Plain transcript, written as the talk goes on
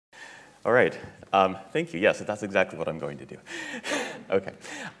All right. Thank you. Yes, that's exactly what I'm going to do. Okay.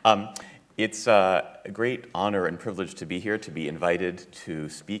 It's a great honor and privilege to be here, to be invited to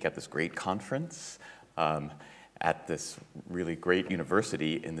speak at this great conference, at this really great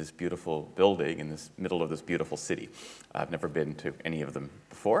university in this beautiful building in this middle of this beautiful city. I've never been to any of them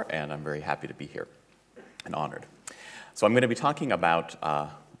before, and I'm very happy to be here and honored. So I'm going to be talking about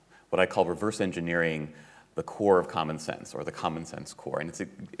what I call reverse engineering the core of common sense, or the common sense core. And it's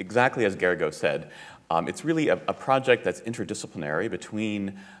exactly as Gergo said. It's really a project that's interdisciplinary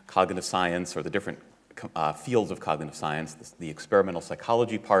between cognitive science, or the different fields of cognitive science, the experimental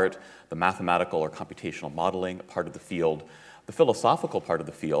psychology part, the mathematical or computational modeling part of the field, the philosophical part of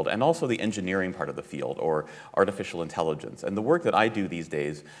the field, and also the engineering part of the field, or artificial intelligence. And the work that I do these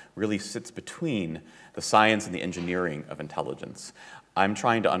days really sits between the science and the engineering of intelligence. I'm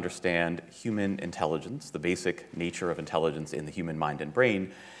trying to understand human intelligence, the basic nature of intelligence in the human mind and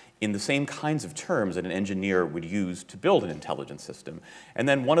brain, in the same kinds of terms that an engineer would use to build an intelligent system. And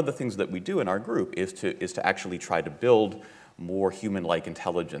then one of the things that we do in our group is to actually try to build more human-like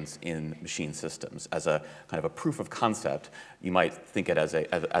intelligence in machine systems as a kind of a proof of concept. You might think it as a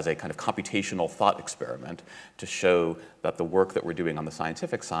kind of computational thought experiment to show that the work that we're doing on the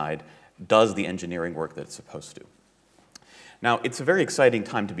scientific side does the engineering work that it's supposed to. Now, it's a very exciting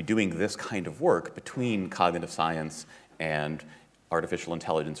time to be doing this kind of work between cognitive science and artificial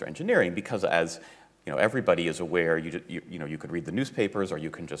intelligence or engineering, because as everybody is aware, you could read the newspapers or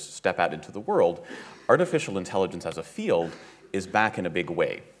you can just step out into the world, artificial intelligence as a field is back in a big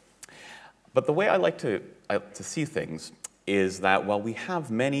way. But the way I like to see things is that while we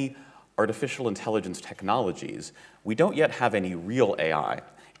have many artificial intelligence technologies, we don't yet have any real AI,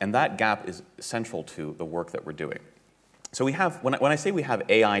 and that gap is central to the work that we're doing. So we have, when I say we have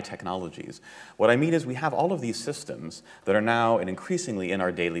AI technologies, what I mean is we have all of these systems that are now and increasingly in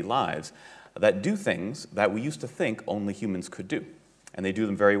our daily lives that do things that we used to think only humans could do. And they do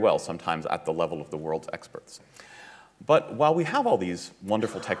them very well, sometimes at the level of the world's experts. But while we have all these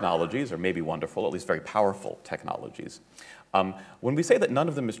wonderful technologies, or maybe wonderful, at least very powerful technologies, when we say that none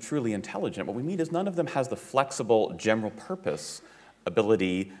of them is truly intelligent, what we mean is none of them has the flexible general purpose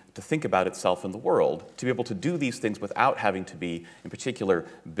ability to think about itself in the world, to be able to do these things without having to be, in particular,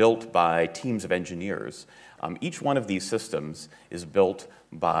 built by teams of engineers. Each one of these systems is built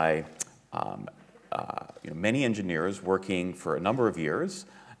by many engineers working for a number of years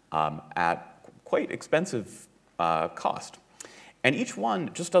at quite expensive cost. And each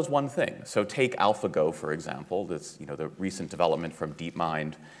one just does one thing. So take AlphaGo, for example, this, the recent development from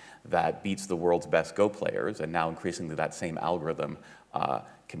DeepMind that beats the world's best Go players, and now increasingly that same algorithm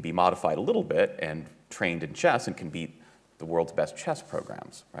can be modified a little bit and trained in chess and can beat the world's best chess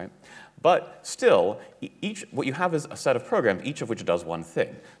programs, right? But still, what you have is a set of programs, each of which does one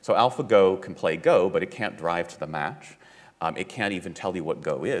thing. So AlphaGo can play Go, but it can't drive to the match. It can't even tell you what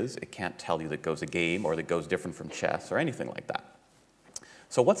Go is. It can't tell you that Go's a game or that Go's different from chess or anything like that.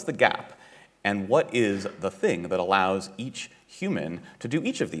 So what's the gap? And what is the thing that allows each human to do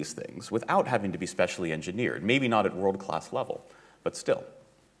each of these things without having to be specially engineered? Maybe not at world-class level, but still.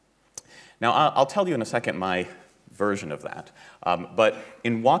 Now, I'll tell you in a second my version of that. But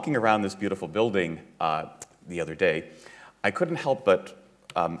in walking around this beautiful building the other day, I couldn't help but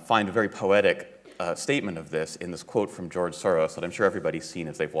find a very poetic statement of this in this quote from George Soros that I'm sure everybody's seen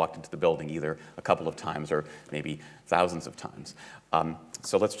as they've walked into the building either a couple of times or maybe thousands of times.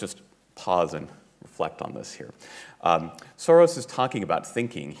 So let's just pause and reflect on this here. Soros is talking about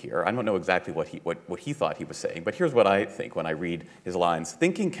thinking here. I don't know exactly what he thought he was saying, but here's what I think when I read his lines.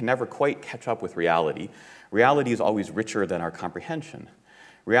 Thinking can never quite catch up with reality. Reality is always richer than our comprehension.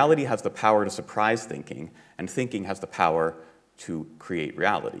 Reality has the power to surprise thinking, and thinking has the power to create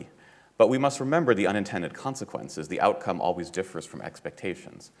reality. But we must remember the unintended consequences. The outcome always differs from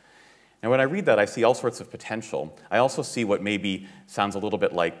expectations. And when I read that, I see all sorts of potential. I also see what maybe sounds a little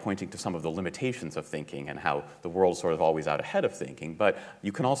bit like pointing to some of the limitations of thinking and how the world's sort of always out ahead of thinking. But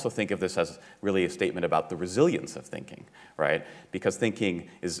you can also think of this as really a statement about the resilience of thinking, right? Because thinking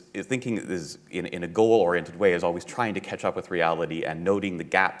is in a goal-oriented way is always trying to catch up with reality and noting the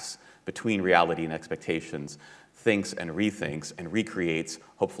gaps between reality and expectations, thinks and rethinks and recreates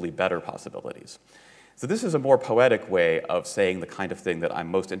hopefully better possibilities. So this is a more poetic way of saying the kind of thing that I'm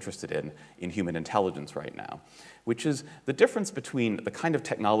most interested in human intelligence right now, which is the difference between the kind of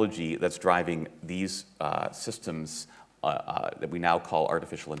technology that's driving these systems that we now call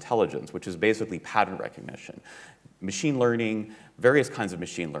artificial intelligence, which is basically pattern recognition. Machine learning, various kinds of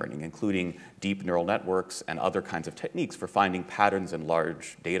machine learning, including deep neural networks and other kinds of techniques for finding patterns in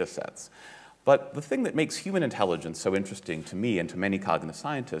large data sets. But the thing that makes human intelligence so interesting to me and to many cognitive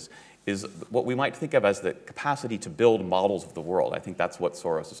scientists is what we might think of as the capacity to build models of the world. I think that's what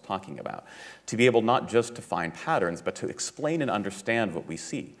Soros is talking about. To be able not just to find patterns, but to explain and understand what we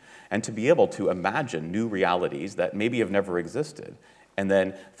see, and to be able to imagine new realities that maybe have never existed, and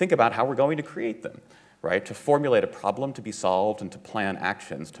then think about how we're going to create them, right? To formulate a problem to be solved and to plan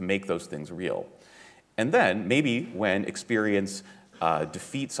actions to make those things real. And then maybe when experience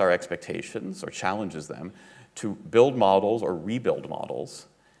defeats our expectations or challenges them, to build models or rebuild models,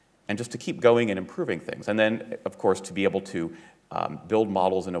 and just to keep going and improving things. And then, of course, to be able to build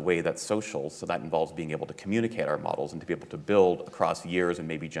models in a way that's social, so that involves being able to communicate our models and to be able to build across years and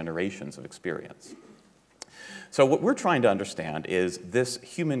maybe generations of experience. So what we're trying to understand is this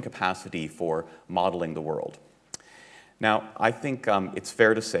human capacity for modeling the world. Now, I think it's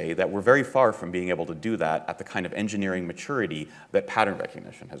fair to say that we're very far from being able to do that at the kind of engineering maturity that pattern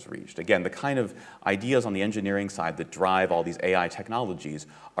recognition has reached. Again, the kind of ideas on the engineering side that drive all these AI technologies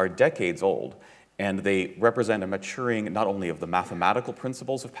are decades old, and they represent a maturing not only of the mathematical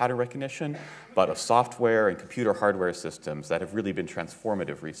principles of pattern recognition, but of software and computer hardware systems that have really been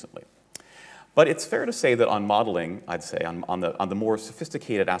transformative recently. But it's fair to say that on modeling, I'd say, on the more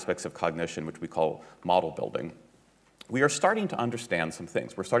sophisticated aspects of cognition, which we call model building, we are starting to understand some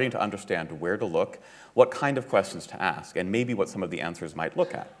things. We're starting to understand where to look, what kind of questions to ask, and maybe what some of the answers might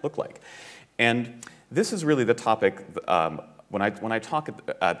look like. And this is really the topic, when I talk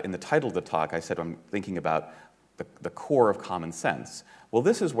in the title of the talk, I said I'm thinking about the core of common sense. Well,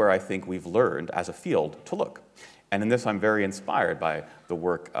 this is where I think we've learned as a field to look. And in this, I'm very inspired by the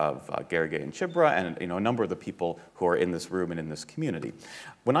work of Gergely and Chibra and a number of the people who are in this room and in this community.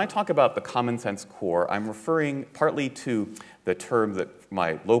 When I talk about the common sense core, I'm referring partly to the term that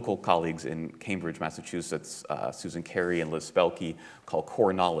my local colleagues in Cambridge, Massachusetts, Susan Carey and Liz Spelke, call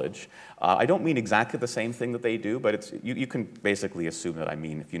core knowledge. I don't mean exactly the same thing that they do, but you can basically assume that I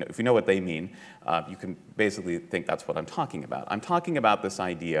mean, if you know what they mean, you can basically think that's what I'm talking about. I'm talking about this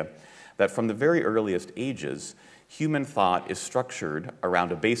idea that from the very earliest ages, human thought is structured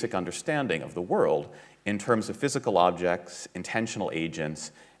around a basic understanding of the world in terms of physical objects, intentional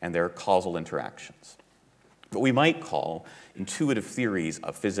agents, and their causal interactions. What we might call intuitive theories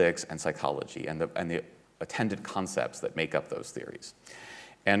of physics and psychology and the attendant concepts that make up those theories.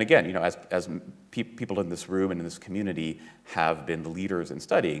 And again, as people in this room and in this community have been the leaders in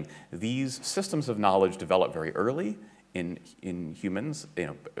studying, these systems of knowledge develop very early in humans,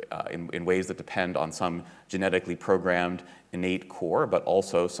 in ways that depend on some genetically programmed innate core, but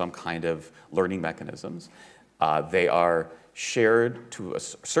also some kind of learning mechanisms. They are shared to a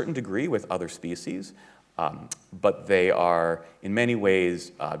certain degree with other species, but they are in many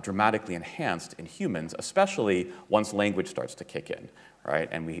ways dramatically enhanced in humans, especially once language starts to kick in, right?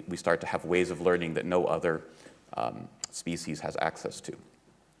 And we start to have ways of learning that no other species has access to.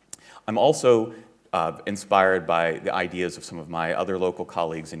 I'm also inspired by the ideas of some of my other local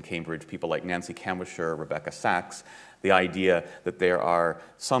colleagues in Cambridge, people like Nancy Kamwisher, Rebecca Sachs, the idea that there are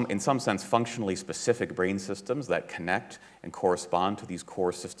in some sense, functionally specific brain systems that connect and correspond to these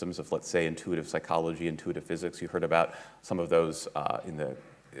core systems of, let's say, intuitive psychology, intuitive physics. You heard about some of those in the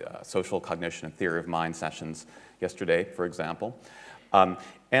social cognition and theory of mind sessions yesterday, for example.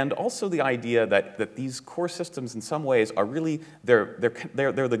 And also the idea that these core systems in some ways are really, they're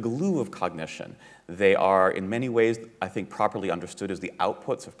the glue of cognition. They are in many ways, I think, properly understood as the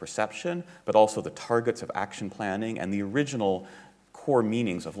outputs of perception, but also the targets of action planning and the original core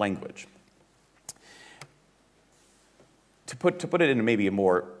meanings of language. To put it in maybe a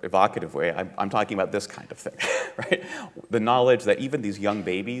more evocative way, I'm talking about this kind of thing, right? The knowledge that even these young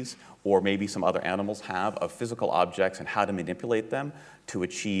babies or maybe some other animals have of physical objects and how to manipulate them to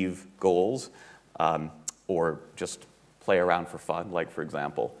achieve goals or just play around for fun, like, for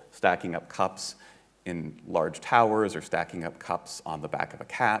example, stacking up cups in large towers or stacking up cups on the back of a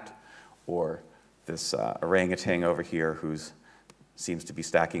cat, or this orangutan over here who seems to be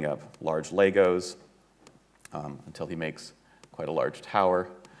stacking up large Legos until he makes quite a large tower,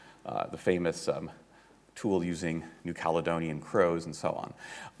 the famous tool using New Caledonian crows and so on.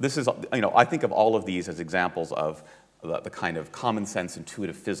 This is, I think of all of these as examples of the kind of common sense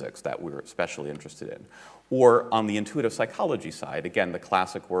intuitive physics that we're especially interested in. Or on the intuitive psychology side, again, the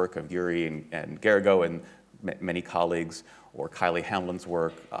classic work of Yuri and Gergo and many colleagues, or Kylie Hamlin's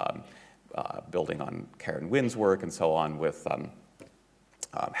work, building on Karen Wynn's work and so on with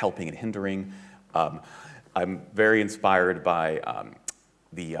helping and hindering. I'm very inspired by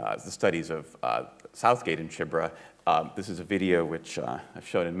the studies of Southgate and Chibra. This is a video which I've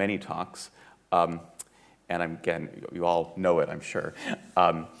shown in many talks, and again, you all know it, I'm sure.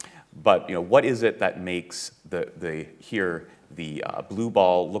 But what is it that makes the blue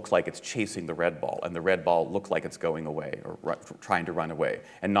ball look like it's chasing the red ball, and the red ball look like it's going away or trying to run away,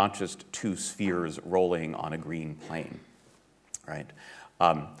 and not just two spheres rolling on a green plane, right?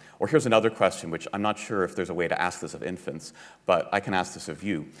 Or here's another question, which I'm not sure if there's a way to ask this of infants, but I can ask this of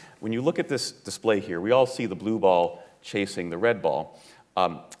you. When you look at this display here, we all see the blue ball chasing the red ball,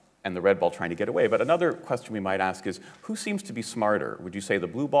 and the red ball trying to get away. But another question we might ask is, who seems to be smarter? Would you say the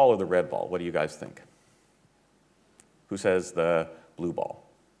blue ball or the red ball? What do you guys think? Who says the blue ball?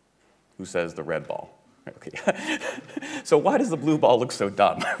 Who says the red ball? Okay. So why does the blue ball look so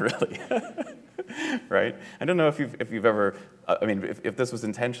dumb, really? Right? I don't know if you've ever, if this was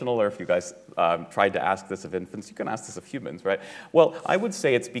intentional or if you guys tried to ask this of infants. You can ask this of humans, right? Well, I would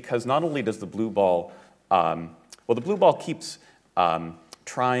say it's because not only does the blue ball, the blue ball keeps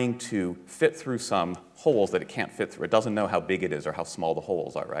trying to fit through some holes that it can't fit through. It doesn't know how big it is or how small the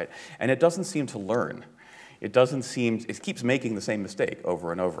holes are, right? And it doesn't seem to learn. It keeps making the same mistake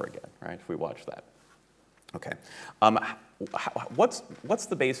over and over again, right, if we watch that. Okay. What's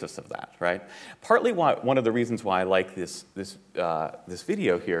the basis of that, right? Partly one of the reasons why I like this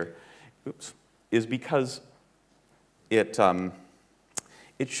video here, is because it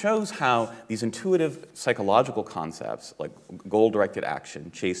shows how these intuitive psychological concepts, like goal-directed action,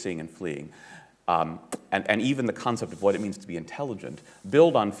 chasing and fleeing, and even the concept of what it means to be intelligent,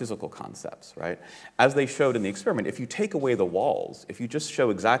 build on physical concepts, right? As they showed in the experiment, if you take away the walls, if you just show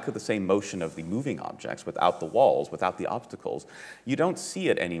exactly the same motion of the moving objects without the walls, without the obstacles, you don't see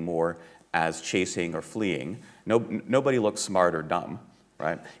it anymore as chasing or fleeing. Nobody looks smart or dumb,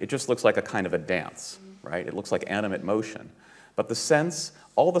 right? It just looks like a kind of a dance, right? It looks like animate motion. But the sense,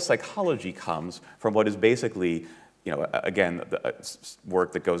 all the psychology comes from what is basically, again,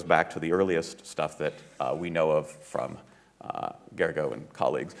 work that goes back to the earliest stuff that we know of from Gergo and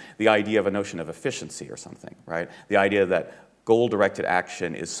colleagues, the idea of a notion of efficiency or something, right? The idea that goal-directed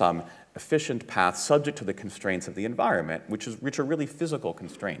action is some efficient path subject to the constraints of the environment, which are really physical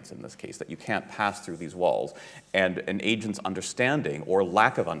constraints in this case, that you can't pass through these walls, and an agent's understanding or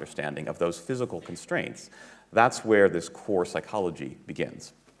lack of understanding of those physical constraints. That's where this core psychology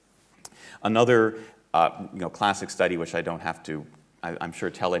begins. Another classic study, which I don't have to, I'm sure,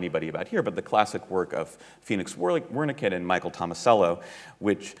 tell anybody about here, but the classic work of Phoenix Wernicke and Michael Tomasello,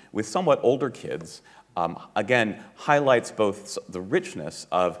 which, with somewhat older kids, again, highlights both the richness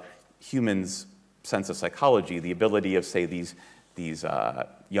of humans' sense of psychology, the ability of, say, these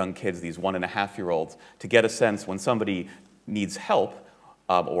young kids, these 1.5-year-olds, to get a sense when somebody needs help,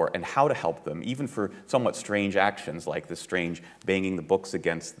 and how to help them, even for somewhat strange actions like this strange banging the books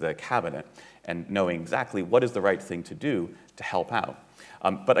against the cabinet, and knowing exactly what is the right thing to do to help out.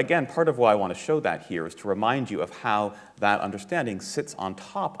 But again, part of why I want to show that here is to remind you of how that understanding sits on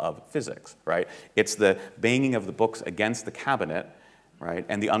top of physics, right? It's the banging of the books against the cabinet, right,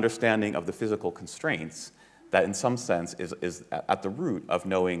 and the understanding of the physical constraints that in some sense is at the root of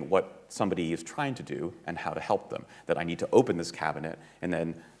knowing what somebody is trying to do and how to help them. That I need to open this cabinet and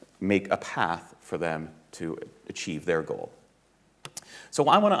then make a path for them to achieve their goal. So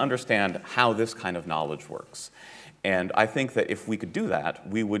I want to understand how this kind of knowledge works. And I think that if we could do that,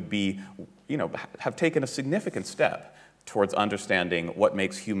 we would be, have taken a significant step towards understanding what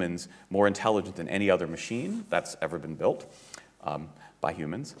makes humans more intelligent than any other machine that's ever been built by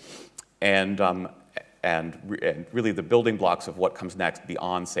humans. And really the building blocks of what comes next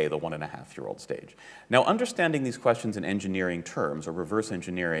beyond, say, the 1.5-year-old stage. Now, understanding these questions in engineering terms, or reverse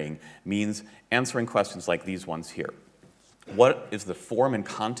engineering, means answering questions like these ones here. What is the form and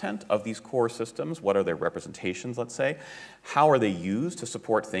content of these core systems? What are their representations, let's say? How are they used to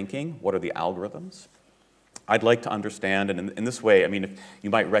support thinking? What are the algorithms? I'd like to understand, and in this way, if you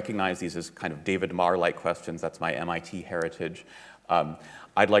might recognize these as kind of David Marr-like questions. That's my MIT heritage.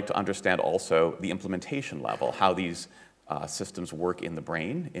 I'd like to understand also the implementation level, how these systems work in the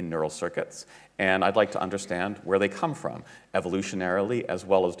brain, in neural circuits, and I'd like to understand where they come from, evolutionarily as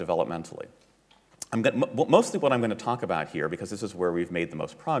well as developmentally. Mostly what I'm going to talk about here, because this is where we've made the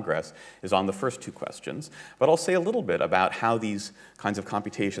most progress, is on the first two questions, but I'll say a little bit about how these kinds of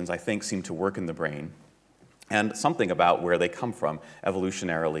computations, I think, seem to work in the brain, and something about where they come from,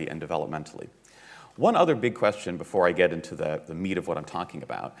 evolutionarily and developmentally. One other big question before I get into the meat of what I'm talking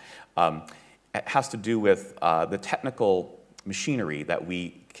about has to do with the technical machinery that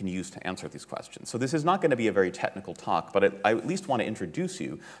we can use to answer these questions. So this is not going to be a very technical talk, but I at least want to introduce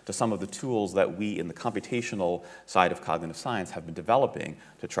you to some of the tools that we in the computational side of cognitive science have been developing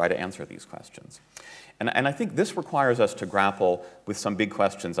to try to answer these questions. And I think this requires us to grapple with some big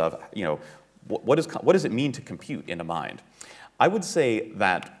questions of, what does it mean to compute in a mind? I would say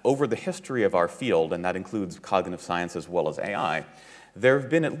that over the history of our field, and that includes cognitive science as well as AI, there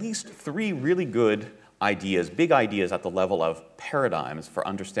have been at least 3 really good ideas, big ideas at the level of paradigms for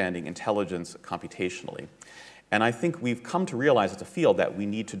understanding intelligence computationally. And I think we've come to realize as a field that we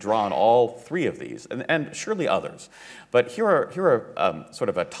need to draw on all 3 of these, and surely others. But here are sort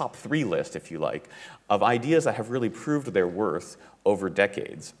of a top 3 list, if you like, of ideas that have really proved their worth over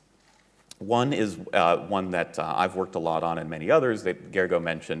decades. One is one that I've worked a lot on, and many others that Gergo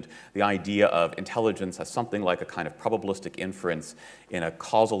mentioned, the idea of intelligence as something like a kind of probabilistic inference in a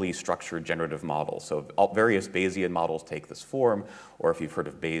causally structured generative model. So various Bayesian models take this form, or if you've heard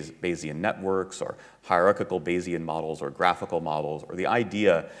of Bayesian networks, or hierarchical Bayesian models, or graphical models, or the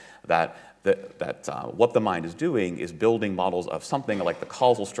idea that what the mind is doing is building models of something like the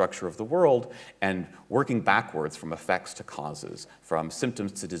causal structure of the world and working backwards from effects to causes, from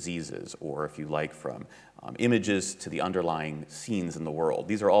symptoms to diseases, or if you like, from images to the underlying scenes in the world.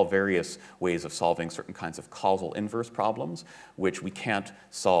 These are all various ways of solving certain kinds of causal inverse problems, which we can't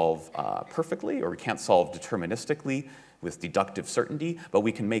solve perfectly, or we can't solve deterministically with deductive certainty, but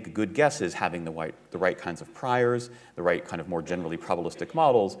we can make good guesses having the right kinds of priors, the right kind of more generally probabilistic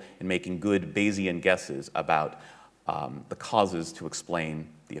models, and making good Bayesian guesses about the causes to explain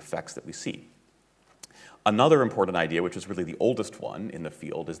the effects that we see. Another important idea, which is really the oldest one in the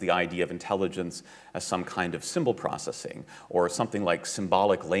field, is the idea of intelligence as some kind of symbol processing, or something like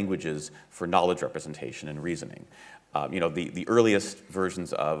symbolic languages for knowledge representation and reasoning. The earliest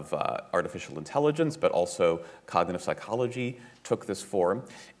versions of artificial intelligence, but also cognitive psychology, took this form.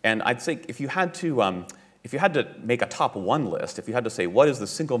 And I'd say if you had to make a top 1 list, if you had to say what is the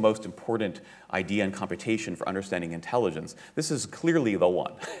single most important idea in computation for understanding intelligence, this is clearly the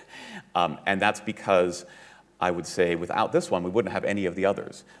one. And that's because I would say without this one, we wouldn't have any of the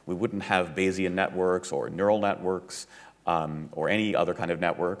others. We wouldn't have Bayesian networks or neural networks or any other kind of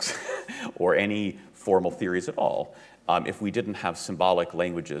networks or any formal theories at all if we didn't have symbolic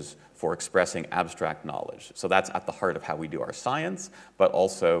languages for expressing abstract knowledge. So that's at the heart of how we do our science, but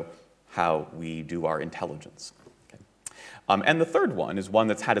also how we do our intelligence. Okay. And the third one is one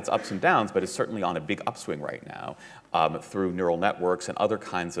that's had its ups and downs, but is certainly on a big upswing right now through neural networks and other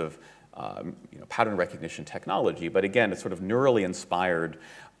kinds of pattern recognition technology. But again, it's sort of neurally inspired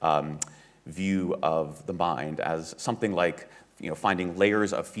view of the mind as something like finding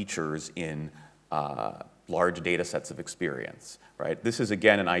layers of features in large data sets of experience. Right? This is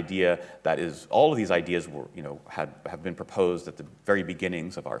again an idea that is, all of these ideas were, have been proposed at the very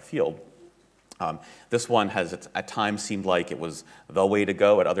beginnings of our field. This one has at times seemed like it was the way to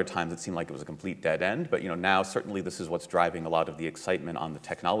go. At other times it seemed like it was a complete dead end. But now certainly this is what's driving a lot of the excitement on the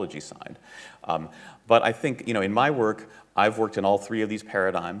technology side. But I think in my work, I've worked in all 3 of these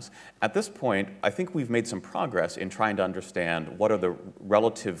paradigms. At this point, I think we've made some progress in trying to understand what are the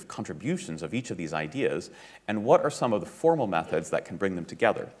relative contributions of each of these ideas and what are some of the formal methods that can bring them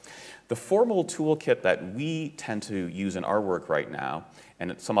together. The formal toolkit that we tend to use in our work right now,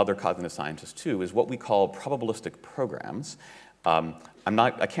 and some other cognitive scientists too, is what we call probabilistic programs.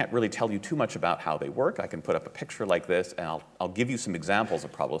 I can't really tell you too much about how they work. I can put up a picture like this, and I'll give you some examples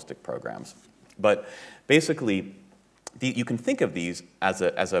of probabilistic programs. But basically, you can think of these as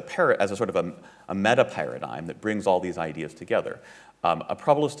a sort of a meta paradigm that brings all these ideas together. A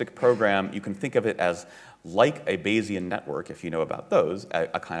probabilistic program, you can think of it as like a Bayesian network, if you know about those,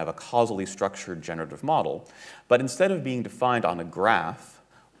 a kind of a causally structured generative model. But instead of being defined on a graph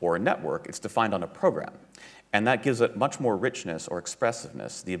or a network, it's defined on a program. And that gives it much more richness or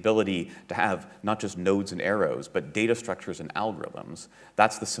expressiveness, the ability to have not just nodes and arrows, but data structures and algorithms.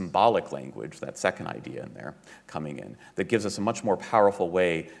 That's the symbolic language, that second idea in there coming in, that gives us a much more powerful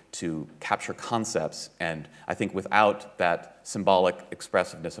way to capture concepts. And I think without that symbolic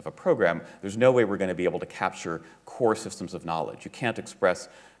expressiveness of a program, there's no way we're going to be able to capture core systems of knowledge. You can't express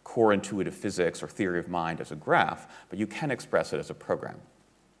core intuitive physics or theory of mind as a graph, but you can express it as a program.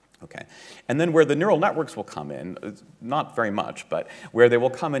 Okay. And then where the neural networks will come in, not very much, but where they will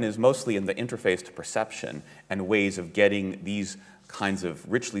come in is mostly in the interface to perception and ways of getting these kinds of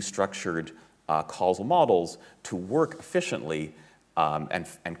richly structured causal models to work efficiently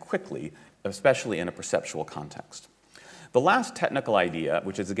and quickly, especially in a perceptual context. The last technical idea,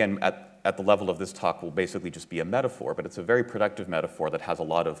 which is again at the level of this talk will basically just be a metaphor, but it's a very productive metaphor that has a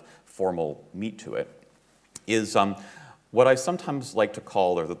lot of formal meat to it, is what I sometimes like to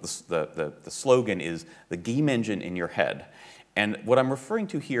call, or the slogan is the game engine in your head. And what I'm referring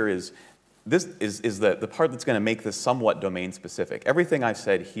to here is this is the part that's going to make this somewhat domain-specific. Everything I've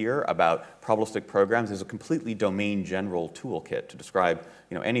said here about probabilistic programs is a completely domain-general toolkit to describe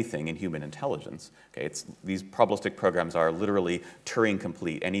anything in human intelligence. Okay, these probabilistic programs are literally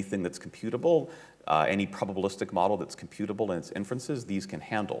Turing-complete. Anything that's computable, any probabilistic model that's computable in its inferences, these can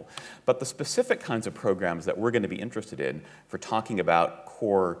handle. But the specific kinds of programs that we're going to be interested in for talking about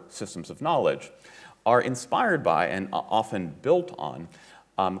core systems of knowledge are inspired by and often built on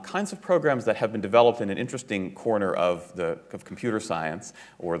kinds of programs that have been developed in an interesting corner of computer science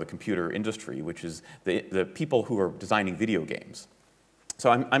or the computer industry, which is the people who are designing video games.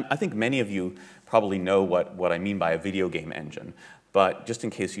 So I think many of you probably know what I mean by a video game engine. But just in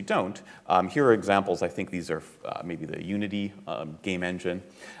case you don't, here are examples. I think these are maybe the Unity game engine.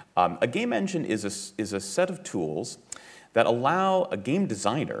 A game engine is a set of tools that allow a game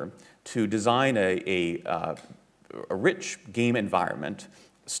designer to design a rich game environment,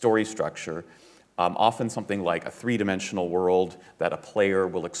 story structure, often something like a three-dimensional world that a player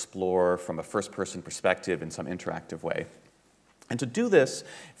will explore from a first-person perspective in some interactive way. And to do this,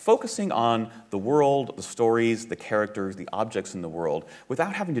 focusing on the world, the stories, the characters, the objects in the world,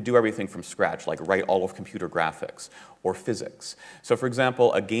 without having to do everything from scratch, like write all of computer graphics or physics. So for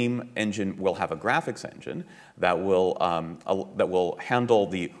example, a game engine will have a graphics engine that will handle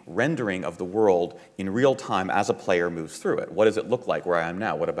the rendering of the world in real time as a player moves through it. What does it look like where I am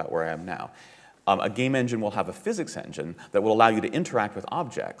now? What about where I am now? A game engine will have a physics engine that will allow you to interact with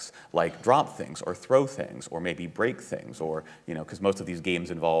objects, like drop things or throw things or maybe break things, or, because most of these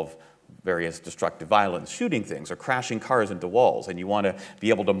games involve various destructive violence, shooting things or crashing cars into walls, and you want to be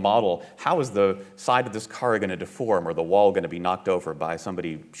able to model how is the side of this car going to deform or the wall going to be knocked over by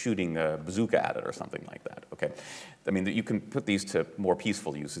somebody shooting a bazooka at it or something like that. Okay, I mean, you can put these to more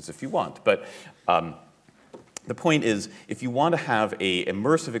peaceful uses if you want, but the point is, if you want to have an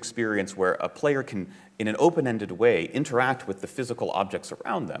immersive experience where a player can, in an open-ended way, interact with the physical objects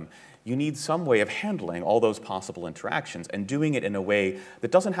around them, you need some way of handling all those possible interactions and doing it in a way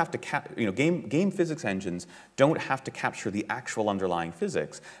that doesn't have to game physics engines don't have to capture the actual underlying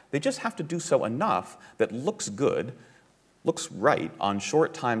physics. They just have to do so enough that looks good, looks right on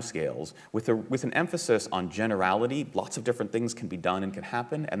short time scales with an emphasis on generality. Lots of different things can be done and can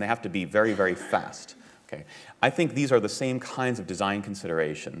happen, and they have to be very, very fast. Okay. I think these are the same kinds of design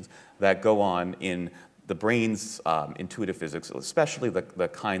considerations that go on in the brain's intuitive physics, especially the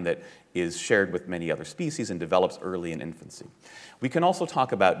kind that is shared with many other species and develops early in infancy. We can also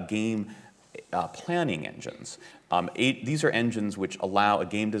talk about game planning engines. These are engines which allow a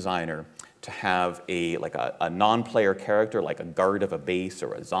game designer to have a non-player character, like a guard of a base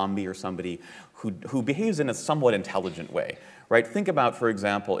or a zombie or somebody who behaves in a somewhat intelligent way. Right? Think about, for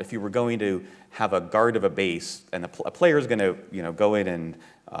example, if you were going to have a guard of a base, and a player is going to go in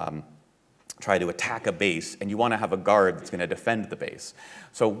and try to attack a base, and you want to have a guard that's going to defend the base.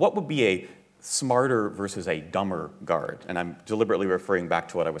 So what would be a smarter versus a dumber guard? And I'm deliberately referring back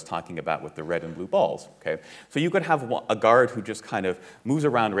to what I was talking about with the red and blue balls. Okay? So you could have a guard who just kind of moves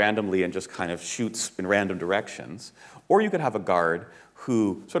around randomly and just kind of shoots in random directions, or you could have a guard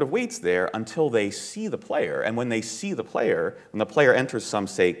who sort of waits there until they see the player, and when they see the player, when the player enters some,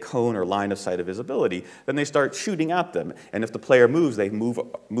 say, cone or line of sight of visibility, then they start shooting at them, and if the player moves, they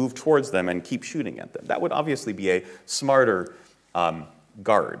move towards them and keep shooting at them. That would obviously be a smarter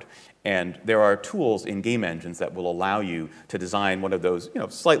guard, and there are tools in game engines that will allow you to design one of those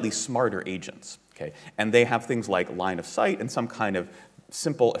slightly smarter agents, okay? And they have things like line of sight and some kind of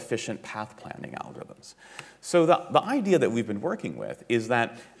simple, efficient path planning algorithms. So the idea that we've been working with is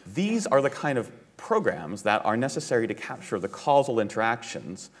that these are the kind of programs that are necessary to capture the causal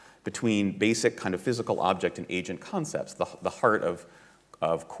interactions between basic kind of physical object and agent concepts, the heart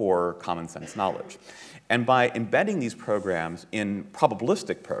of core common sense knowledge. And by embedding these programs in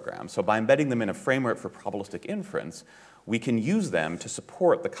probabilistic programs, so by embedding them in a framework for probabilistic inference, we can use them to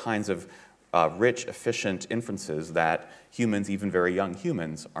support the kinds of rich, efficient inferences that humans, even very young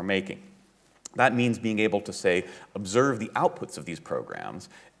humans, are making. That means being able to, say, observe the outputs of these programs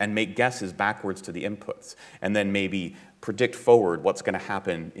and make guesses backwards to the inputs, and then maybe predict forward what's going to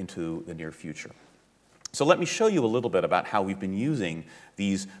happen into the near future. So let me show you a little bit about how we've been using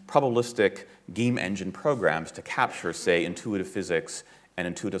these probabilistic game engine programs to capture, say, intuitive physics and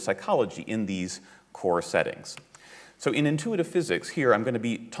intuitive psychology in these core settings. So in intuitive physics, here I'm going to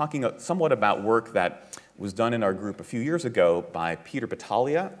be talking somewhat about work that was done in our group a few years ago by Peter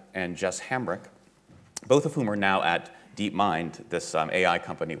Battaglia and Jess Hamrick, both of whom are now at DeepMind, this AI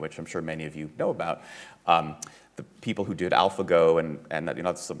company, which I'm sure many of you know about. The people who did AlphaGo, and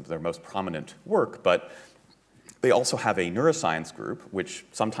that's some of their most prominent work. But They also have a neuroscience group, which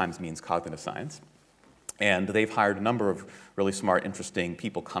sometimes means cognitive science. And they've hired a number of really smart, interesting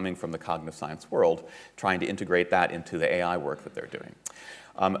people coming from the cognitive science world, trying to integrate that into the AI work that they're doing.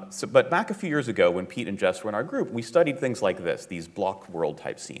 But back a few years ago, when Pete and Jess were in our group, we studied things like this, these block world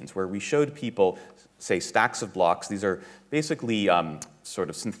type scenes, where we showed people, say, stacks of blocks. These are basically sort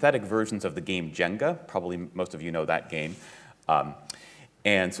of synthetic versions of the game Jenga. Probably most of you know that game.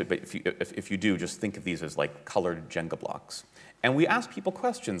 And so, but if you do, just think of these as like colored Jenga blocks. And we asked people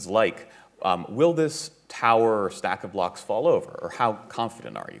questions like, will this tower or stack of blocks fall over? Or how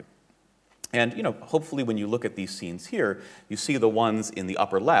confident are you? And hopefully when you look at these scenes here, you see the ones in the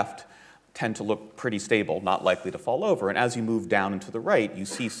upper left tend to look pretty stable, not likely to fall over. And as you move down and to the right, you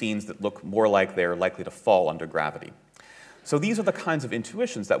see scenes that look more like they're likely to fall under gravity. So these are the kinds of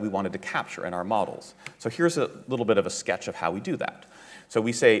intuitions that we wanted to capture in our models. So here's a little bit of a sketch of how we do that. So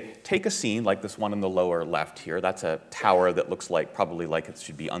we say, take a scene like this one in the lower left here. That's a tower that looks like, probably like it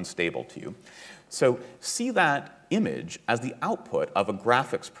should be unstable to you. So see that image as the output of a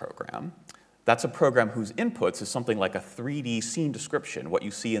graphics program. That's a program whose inputs is something like a 3D scene description. What you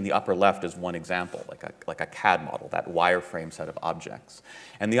see in the upper left is one example, like a CAD model, that wireframe set of objects.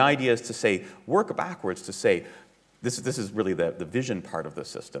 And the idea is to say, work backwards to say, this is really the vision part of the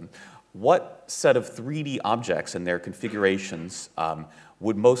system. What set of 3D objects and their configurations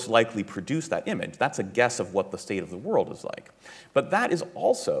would most likely produce that image? That's a guess of what the state of the world is like. But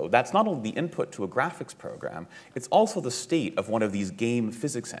that's not only the input to a graphics program, it's also the state of one of these game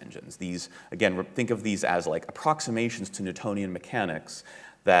physics engines. These, again, think of these as like approximations to Newtonian mechanics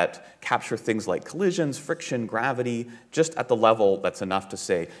that capture things like collisions, friction, gravity, just at the level that's enough to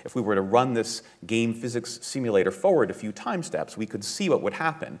say, if we were to run this game physics simulator forward a few time steps, we could see what would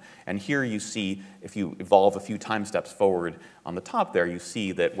happen. And here you see, if you evolve a few time steps forward on the top there, you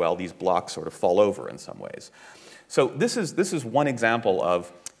see that, well, these blocks sort of fall over in some ways. So this is one example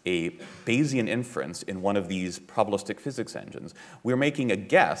of a Bayesian inference in one of these probabilistic physics engines. We're making a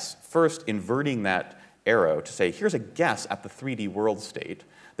guess, first inverting that arrow to say, here's a guess at the 3D world state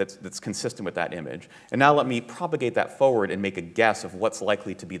that's consistent with that image. And now let me propagate that forward and make a guess of what's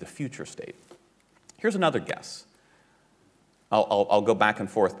likely to be the future state. Here's another guess. I'll go back and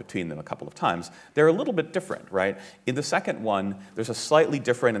forth between them a couple of times. They're a little bit different, right? In the second one, there's a slightly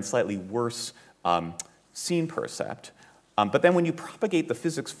different and slightly worse scene percept. But then when you propagate the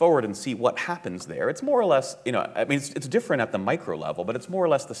physics forward and see what happens there, it's more or less, I mean, it's different at the micro level, but it's more or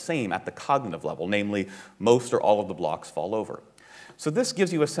less the same at the cognitive level, namely, most or all of the blocks fall over. So this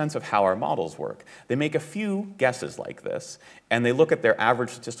gives you a sense of how our models work. They make a few guesses like this, and they look at their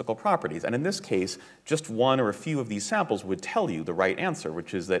average statistical properties. And in this case, just one or a few of these samples would tell you the right answer,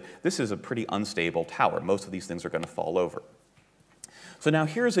 which is that this is a pretty unstable tower. Most of these things are going to fall over. So now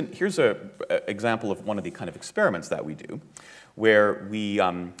here's an example of one of the kind of experiments that we do, where we,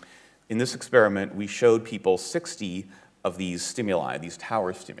 in this experiment, we showed people 60 of these stimuli, these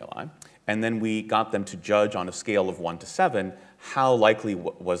tower stimuli, and then we got them to judge on a scale of 1 to 7 how likely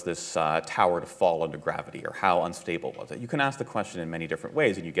was this tower to fall under gravity, or how unstable was it? You can ask the question in many different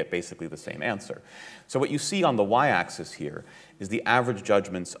ways, and you get basically the same answer. So what you see on the y-axis here is the average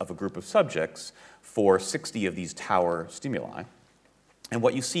judgments of a group of subjects for 60 of these tower stimuli. And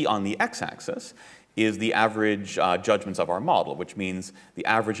what you see on the x-axis is the average judgments of our model, which means the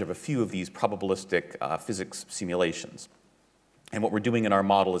average of a few of these probabilistic physics simulations. And what we're doing in our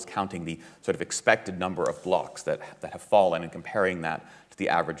model is counting the sort of expected number of blocks that have fallen and comparing that to the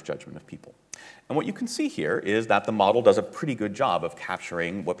average judgment of people. And what you can see here is that the model does a pretty good job of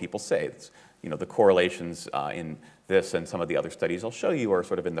capturing what people say. It's, the correlations in this and some of the other studies I'll show you are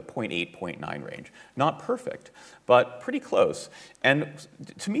sort of in the 0.8, 0.9 range. Not perfect, but pretty close. And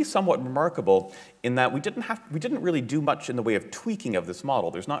to me, somewhat remarkable in that we didn't really do much in the way of tweaking of this model.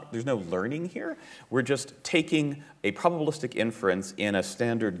 There's no learning here. We're just taking a probabilistic inference in a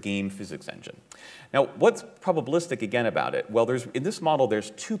standard game physics engine. Now, what's probabilistic again about it? Well, in this model,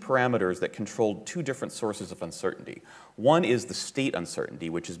 there's two parameters that control two different sources of uncertainty. One is the state uncertainty,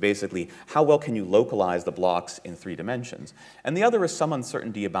 which is basically how well can you localize the blocks in 3 dimensions. And the other is some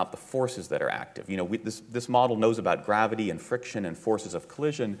uncertainty about the forces that are active. This model knows about gravity and friction and forces of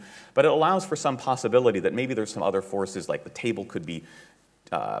collision, but it allows for some possibility that maybe there's some other forces, like the table could be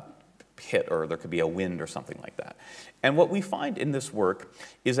hit, or there could be a wind or something like that. And what we find in this work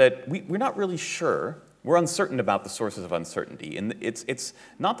is that we're not really sure. We're uncertain about the sources of uncertainty. And it's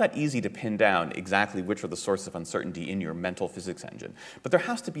not that easy to pin down exactly which are the sources of uncertainty in your mental physics engine. But there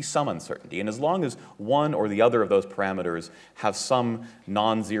has to be some uncertainty. And as long as one or the other of those parameters have some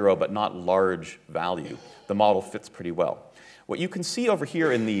non-zero but not large value, the model fits pretty well. What you can see over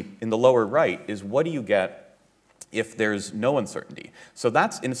here in the lower right is what do you get if there's no uncertainty. So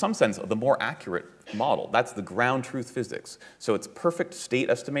that's, in some sense, the more accurate model. That's the ground truth physics. So it's perfect state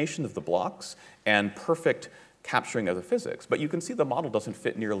estimation of the blocks and perfect capturing of the physics. But you can see the model doesn't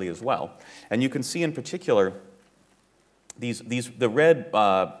fit nearly as well. And you can see in particular the red,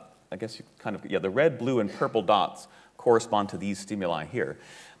 I guess you kind of, yeah, the red, blue, and purple dots correspond to these stimuli here.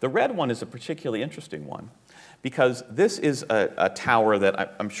 The red one is a particularly interesting one, because this is a tower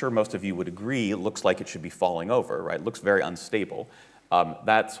that I'm sure most of you would agree looks like it should be falling over, right? It looks very unstable.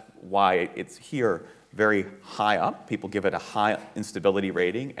 That's why it's here very high up. People give it a high instability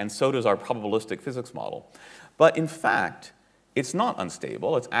rating, and so does our probabilistic physics model. But in fact, it's not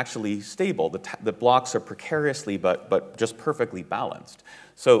unstable. It's actually stable. The blocks are precariously but just perfectly balanced.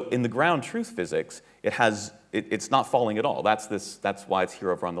 So in the ground truth physics, it's not falling at all. That's why it's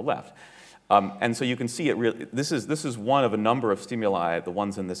here over on the left. And so you can see it really, this is one of a number of stimuli, the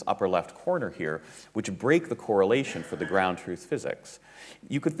ones in this upper left corner here, which break the correlation for the ground truth physics.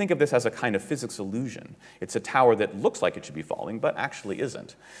 You could think of this as a kind of physics illusion. It's a tower that looks like it should be falling, but actually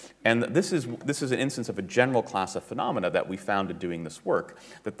isn't. And this is an instance of a general class of phenomena that we found in doing this work,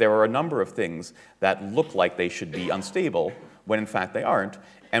 that there are a number of things that look like they should be unstable, when in fact they aren't.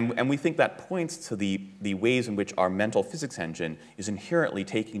 And we think that points to the ways in which our mental physics engine is inherently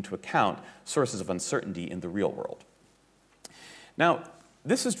taking into account sources of uncertainty in the real world. Now,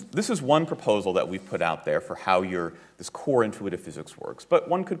 this is one proposal that we've put out there for how this core intuitive physics works, but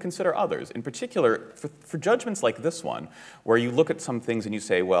one could consider others. In particular, for judgments like this one, where you look at some things and you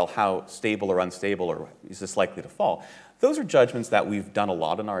say, well, how stable or unstable, or is this likely to fall? Those are judgments that we've done a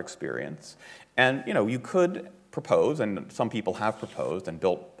lot in our experience. And you could propose, and some people have proposed and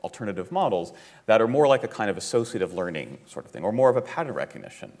built alternative models that are more like a kind of associative learning sort of thing, or more of a pattern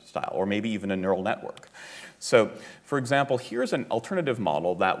recognition style, or maybe even a neural network. So, for example, here's an alternative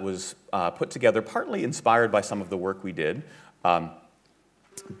model that was put together partly inspired by some of the work we did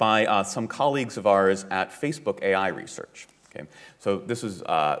by some colleagues of ours at Facebook AI Research. Okay? So this is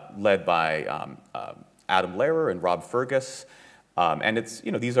led by Adam Lehrer and Rob Fergus. And it's,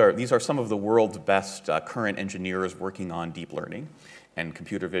 these are some of the world's best current engineers working on deep learning and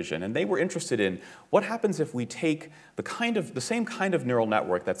computer vision. And they were interested in what happens if we take the same kind of neural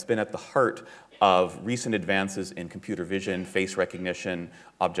network that's been at the heart of recent advances in computer vision, face recognition,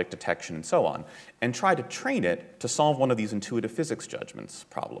 object detection, and so on, and try to train it to solve one of these intuitive physics judgments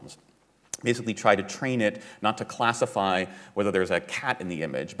problems. Basically try to train it not to classify whether there's a cat in the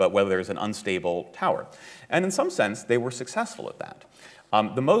image, but whether there's an unstable tower. And in some sense, they were successful at that.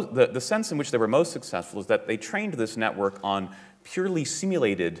 The sense in which they were most successful is that they trained this network on purely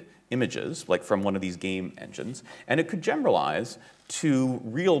simulated images, like from one of these game engines, and it could generalize to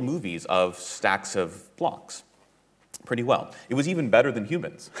real movies of stacks of blocks pretty well. It was even better than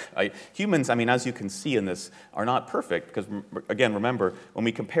humans. Humans, I mean, as you can see in this, are not perfect because, again, remember, when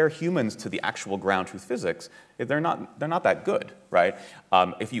we compare humans to the actual ground truth physics, they're not that good, right?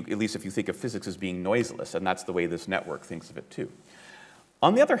 At least if you think of physics as being noiseless, and that's the way this network thinks of it too.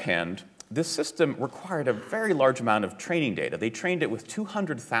 On the other hand, this system required a very large amount of training data. They trained it with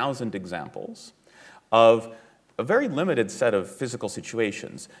 200,000 examples of a very limited set of physical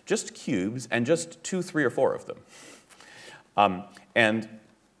situations, just cubes, and just 2, 3, or 4 of them. And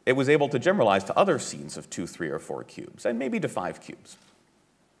it was able to generalize to other scenes of 2, 3, or 4 cubes, and maybe to 5 cubes.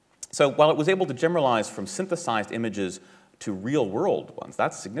 So while it was able to generalize from synthesized images to real-world ones,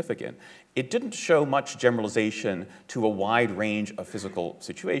 that's significant, it didn't show much generalization to a wide range of physical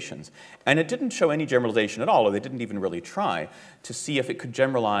situations. And it didn't show any generalization at all, or they didn't even really try to see if it could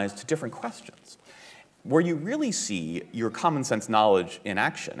generalize to different questions. Where you really see your common sense knowledge in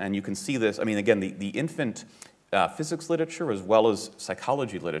action, and you can see this, I mean, again, the infant physics literature as well as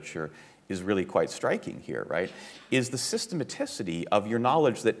psychology literature is really quite striking here, right? Is the systematicity of your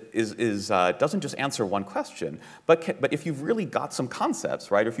knowledge that doesn't just answer one question, but if you've really got some concepts,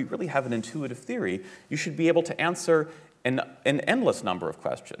 right, or if you really have an intuitive theory, you should be able to answer an endless number of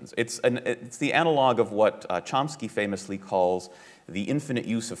questions. It's the analog of what Chomsky famously calls the infinite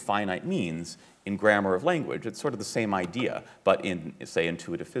use of finite means in grammar of language. It's sort of the same idea, but in, say,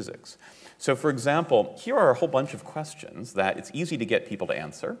 intuitive physics. So, for example, here are a whole bunch of questions that it's easy to get people to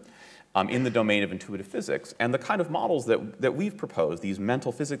answer in the domain of intuitive physics. And the kind of models that we've proposed, these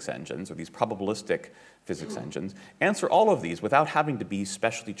mental physics engines, or these probabilistic physics engines, answer all of these without having to be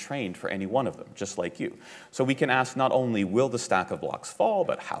specially trained for any one of them, just like you. So we can ask not only will the stack of blocks fall,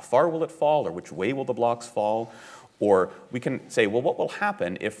 but how far will it fall, or which way will the blocks fall? Or we can say, well, what will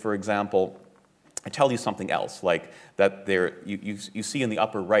happen if, for example, I tell you something else, like that you see in the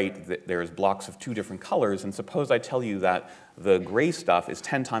upper right that there's blocks of 2 different colors, and suppose I tell you that the gray stuff is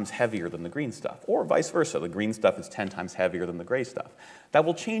 10 times heavier than the green stuff, or vice versa, the green stuff is 10 times heavier than the gray stuff. That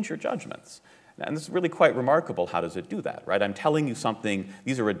will change your judgments. And this is really quite remarkable. How does it do that, right? I'm telling you something,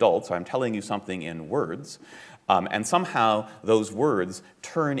 these are adults, so I'm telling you something in words, and somehow those words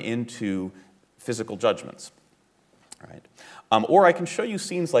turn into physical judgments, right? Or I can show you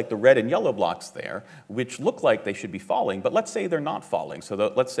scenes like the red and yellow blocks there, which look like they should be falling, but let's say they're not falling. So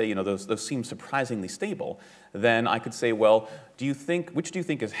let's say those seem surprisingly stable. Then I could say, well, which do you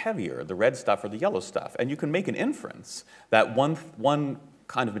think is heavier, the red stuff or the yellow stuff? And you can make an inference that one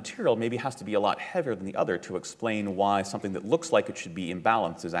kind of material maybe has to be a lot heavier than the other to explain why something that looks like it should be in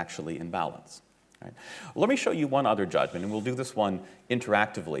balance is actually in balance. Right? Let me show you one other judgment, and we'll do this one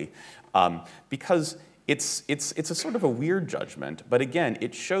interactively, because it's a sort of a weird judgment, but again,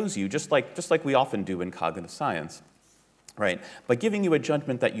 it shows you, just like we often do in cognitive science, right? By giving you a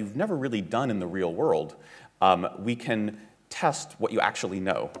judgment that you've never really done in the real world, we can test what you actually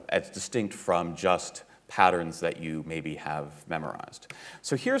know as distinct from just patterns that you maybe have memorized.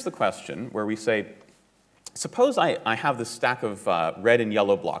 So here's the question where we say, suppose I have this stack of red and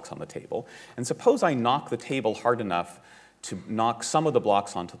yellow blocks on the table, and suppose I knock the table hard enough to knock some of the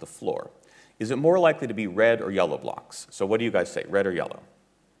blocks onto the floor. Is it more likely to be red or yellow blocks? So what do you guys say, red or yellow?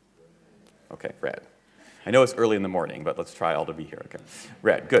 Okay, red. I know it's early in the morning, but let's try all to be here. Okay,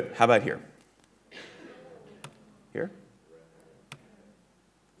 red, good. How about here? Here?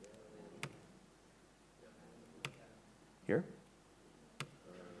 Here?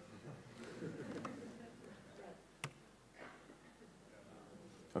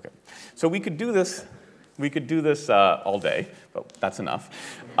 Okay, so we could do this all day, but that's enough.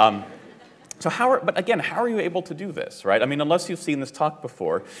 But again, how are you able to do this, right? I mean, unless you've seen this talk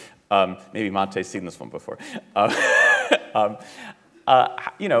before, maybe Mate's seen this one before. How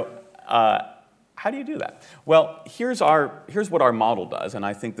do you do that? Well, here's what our model does, and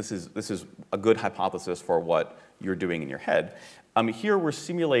I think this is a good hypothesis for what you're doing in your head. Here we're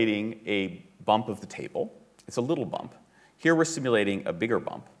simulating a bump of the table. It's a little bump. Here we're simulating a bigger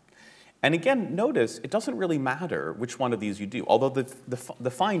bump. And again, notice it doesn't really matter which one of these you do, although the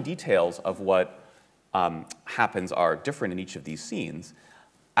fine details of what happens are different in each of these scenes.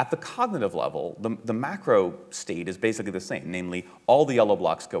 At the cognitive level, the macro state is basically the same, namely all the yellow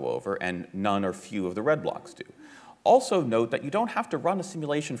blocks go over and none or few of the red blocks do. Also note that you don't have to run a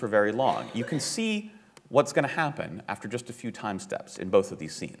simulation for very long. You can see what's going to happen after just a few time steps in both of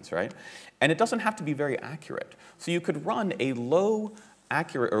these scenes, right? And it doesn't have to be very accurate. So you could run a low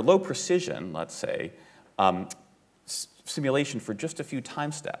precision, let's say, simulation for just a few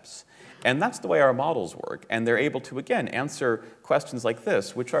time steps. And that's the way our models work. And they're able to, again, answer questions like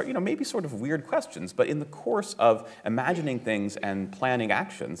this, which are maybe sort of weird questions, but in the course of imagining things and planning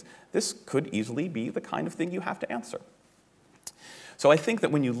actions, this could easily be the kind of thing you have to answer. So I think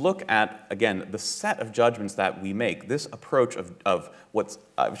that when you look at, again, the set of judgments that we make, this approach of what's,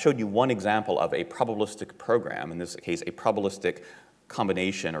 I've showed you one example of a probabilistic program, in this case a probabilistic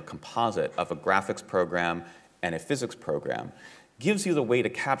combination or composite of a graphics program and a physics program, gives you the way to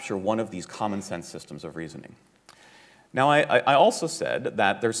capture one of these common sense systems of reasoning. Now, I also said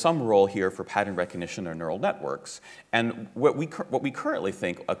that there's some role here for pattern recognition or neural networks, and what we currently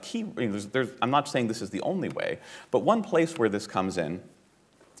think a key, I'm not saying this is the only way, but one place where this comes in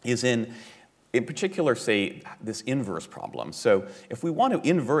is in particular, say, this inverse problem. So if we want to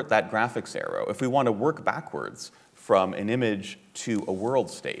invert that graphics arrow, if we want to work backwards from an image to a world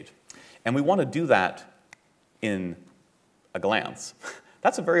state, and we want to do that in a glance,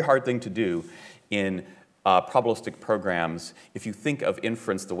 that's a very hard thing to do in probabilistic programs. If you think of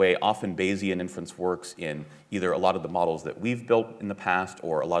inference the way often Bayesian inference works in either a lot of the models that we've built in the past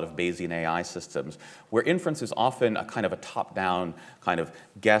or a lot of Bayesian AI systems, where inference is often a kind of a top-down kind of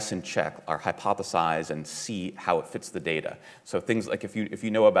guess and check or hypothesize and see how it fits the data. So things like if you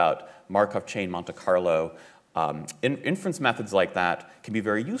know about Markov chain Monte Carlo, inference methods like that can be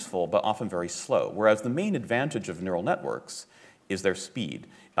very useful but often very slow, whereas the main advantage of neural networks is their speed,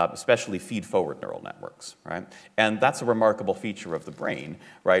 especially feed-forward neural networks, right? And that's a remarkable feature of the brain,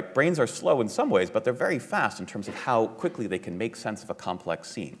 right? Brains are slow in some ways, but they're very fast in terms of how quickly they can make sense of a complex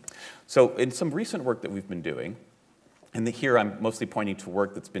scene. So in some recent work that we've been doing, and here I'm mostly pointing to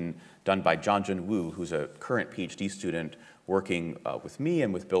work that's been done by Jianjun Wu, who's a current PhD student working with me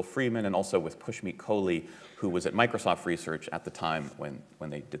and with Bill Freeman, and also with Pushmeet Kohli, who was at Microsoft Research at the time when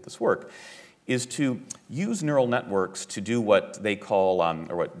they did this work. is to use neural networks to do what they call,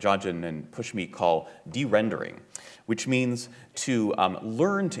 or what Jajin and Pushmeet call de-rendering, which means to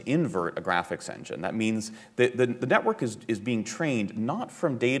learn to invert a graphics engine. That means that the network is being trained not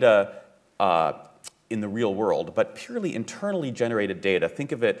from data in the real world, but purely internally generated data.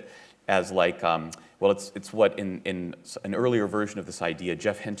 Think of it as like, well, it's what in an earlier version of this idea,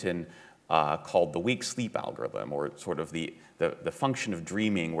 Jeff Hinton called the weak sleep algorithm, or sort of the function of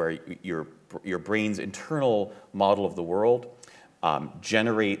dreaming, where your brain's internal model of the world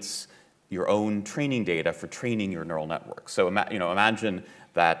generates your own training data for training your neural network. So imagine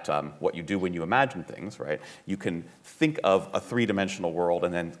that what you do when you imagine things, right? You can think of a three-dimensional world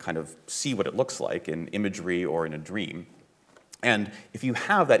and then kind of see what it looks like in imagery or in a dream. And if you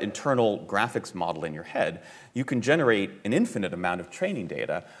have that internal graphics model in your head, you can generate an infinite amount of training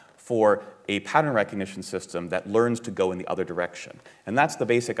data for a pattern recognition system that learns to go in the other direction. And that's the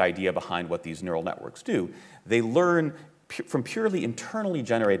basic idea behind what these neural networks do. They learn from purely internally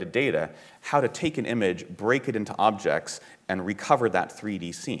generated data how to take an image, break it into objects, and recover that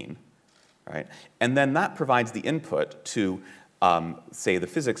 3D scene, right? And then that provides the input to, say, the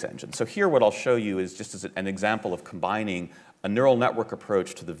physics engine. So here what I'll show you is just as an example of combining a neural network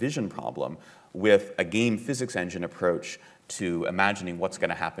approach to the vision problem with a game physics engine approach to imagining what's going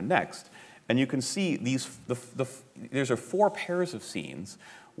to happen next. And you can see these are 4 pairs of scenes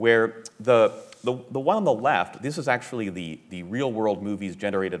where the one on the left, this is actually the real world movies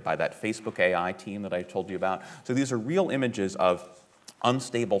generated by that Facebook AI team that I told you about. So these are real images of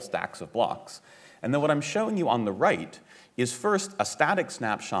unstable stacks of blocks. And then what I'm showing you on the right is first a static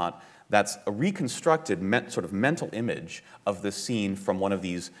snapshot that's a reconstructed sort of mental image of the scene from one of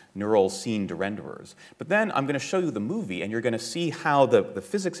these neural scene de-renderers. But then I'm going to show you the movie, and you're going to see how the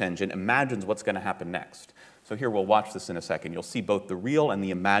physics engine imagines what's going to happen next. So here, we'll watch this in a second. You'll see both the real and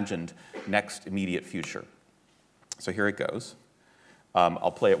the imagined next immediate future. So here it goes.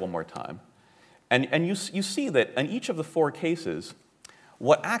 I'll play it one more time. And you see that in each of the 4 cases,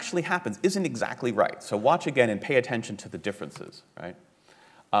 what actually happens isn't exactly right. So watch again and pay attention to the differences, right?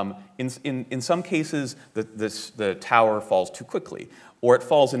 In some cases, the tower falls too quickly, or it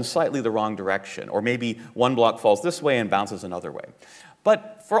falls in slightly the wrong direction, or maybe one block falls this way and bounces another way.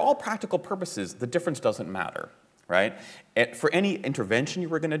 But for all practical purposes, the difference doesn't matter, right? For any intervention you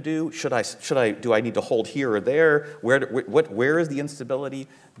were going to do, do I need to hold here or there? Where is the instability?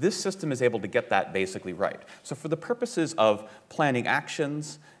 This system is able to get that basically right. So for the purposes of planning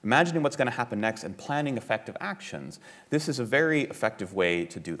actions, imagining what's going to happen next, and planning effective actions, this is a very effective way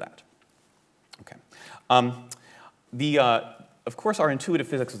to do that. Okay. Of course, our intuitive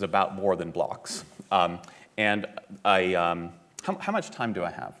physics is about more than blocks. How much time do I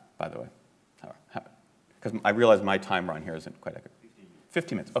have, by the way? Because I realize my timer on here isn't quite accurate.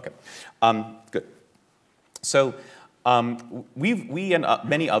 15 minutes, okay. Good. So we and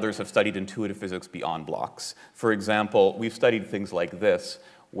many others have studied intuitive physics beyond blocks. For example, we've studied things like this,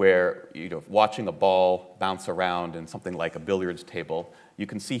 where watching a ball bounce around in something like a billiards table. You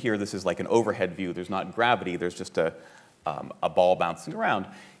can see here this is like an overhead view. There's not gravity, there's just a ball bouncing around.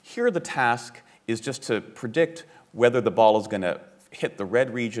 Here the task is just to predict whether the ball is going to hit the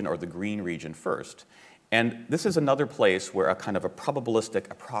red region or the green region first. And this is another place where a kind of a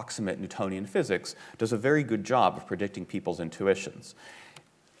probabilistic, approximate Newtonian physics does a very good job of predicting people's intuitions.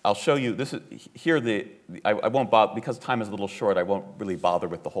 I'll show you, this is, here I won't bother, because time is a little short, I won't really bother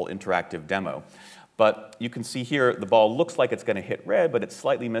with the whole interactive demo. But you can see here, the ball looks like it's going to hit red, but it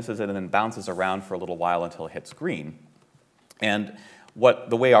slightly misses it and then bounces around for a little while until it hits green. And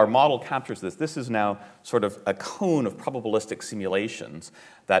the way our model captures this is now sort of a cone of probabilistic simulations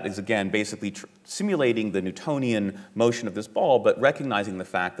that is, again, basically simulating the Newtonian motion of this ball, but recognizing the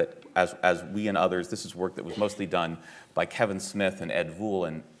fact that, as we and others, this is work that was mostly done by Kevin Smith and Ed Vool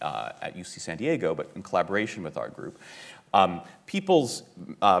at UC San Diego, but in collaboration with our group. People's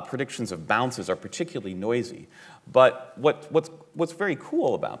predictions of bounces are particularly noisy. But what's very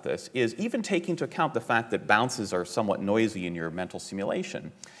cool about this is, even taking into account the fact that bounces are somewhat noisy in your mental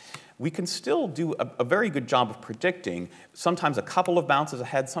simulation, we can still do a very good job of predicting, sometimes a couple of bounces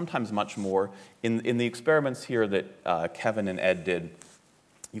ahead, sometimes much more. In the experiments here that Kevin and Ed did,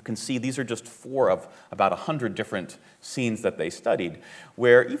 you can see these are just 4 of about 100 different scenes that they studied,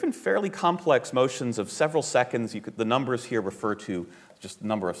 where even fairly complex motions of several seconds, the numbers here refer to just the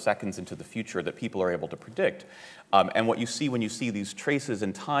number of seconds into the future that people are able to predict. And what you see when you see these traces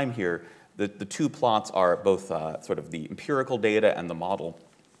in time here, the 2 plots are both sort of the empirical data and the model.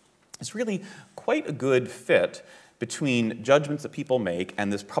 It's really quite a good fit between judgments that people make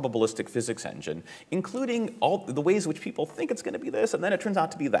and this probabilistic physics engine, including all the ways in which people think it's going to be this, and then it turns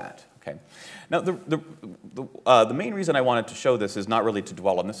out to be that. Okay. Now, the main reason I wanted to show this is not really to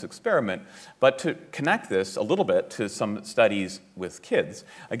dwell on this experiment, but to connect this a little bit to some studies with kids.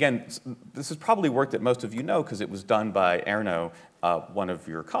 Again, this is probably work that most of you know because it was done by Erno, one of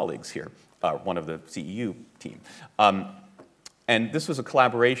your colleagues here, one of the CEU team. And this was a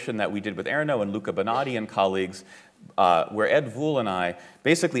collaboration that we did with Erno and Luca Bonatti and colleagues, where Ed Vool and I,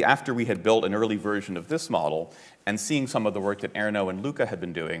 basically after we had built an early version of this model and seeing some of the work that Erno and Luca had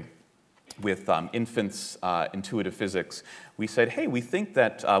been doing with infants' intuitive physics, we said, hey, we think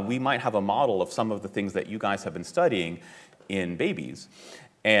that we might have a model of some of the things that you guys have been studying in babies.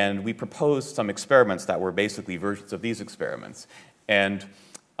 And we proposed some experiments that were basically versions of these experiments. And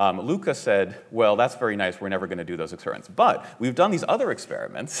Luca said, well, that's very nice. We're never going to do those experiments. But we've done these other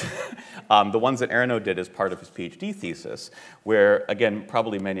experiments, the ones that Erno did as part of his PhD thesis, where, again,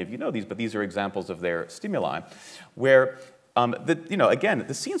 probably many of you know these, but these are examples of their stimuli, where, again,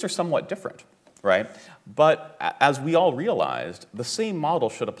 the scenes are somewhat different, right? But as we all realized, the same model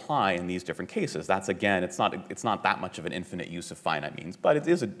should apply in these different cases. That's, again, it's not that much of an infinite use of finite means, but it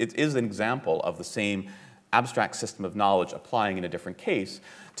is an example of the same abstract system of knowledge applying in a different case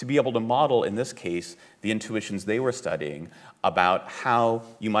to be able to model, in this case, the intuitions they were studying about how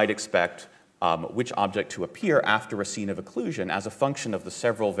you might expect which object to appear after a scene of occlusion as a function of the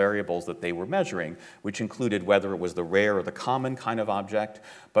several variables that they were measuring, which included whether it was the rare or the common kind of object,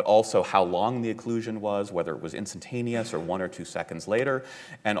 but also how long the occlusion was, whether it was instantaneous or 1 or 2 seconds later,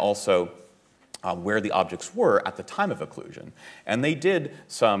 and also where the objects were at the time of occlusion. And they did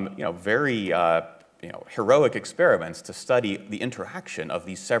some very heroic experiments to study the interaction of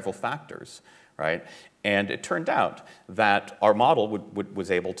these several factors, right? And it turned out that our model was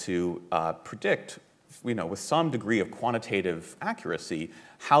able to predict, with some degree of quantitative accuracy,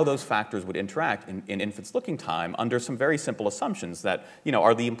 how those factors would interact in infants' looking time under some very simple assumptions that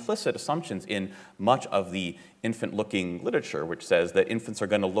are the implicit assumptions in much of the infant looking literature, which says that infants are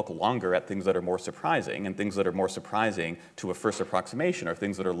going to look longer at things that are more surprising, and things that are more surprising to a first approximation are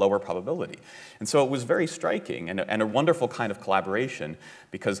things that are lower probability. And so it was very striking and a wonderful kind of collaboration,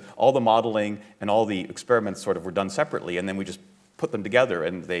 because all the modeling and all the experiments sort of were done separately, and then we just put them together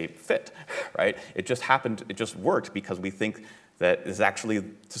and they fit, right? It just happened, it just worked because we think that is actually,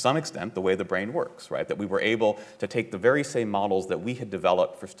 to some extent, the way the brain works, right? That we were able to take the very same models that we had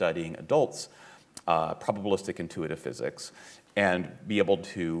developed for studying adults, probabilistic intuitive physics, and be able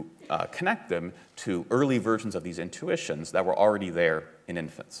to connect them to early versions of these intuitions that were already there in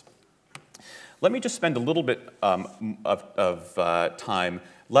infants. Let me just spend a little bit of time,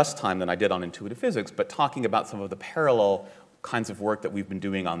 less time than I did on intuitive physics, but talking about some of the parallel kinds of work that we've been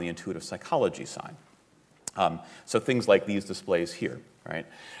doing on the intuitive psychology side. So things like these displays here, right?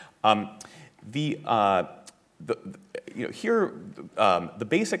 The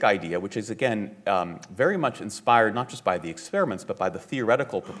basic idea, which is, again, very much inspired not just by the experiments, but by the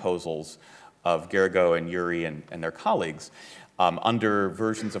theoretical proposals of Gergo and Urey and their colleagues under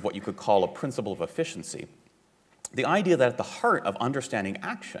versions of what you could call a principle of efficiency. The idea that at the heart of understanding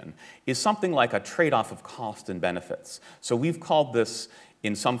action is something like a trade-off of cost and benefits. So we've called this,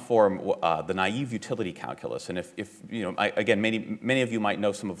 in some form, the naive utility calculus. And again, many of you might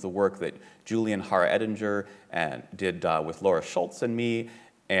know some of the work that Julian Hara-Edinger did with Laura Schultz and me,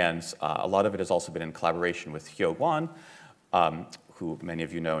 and a lot of it has also been in collaboration with Hyo Guan, who many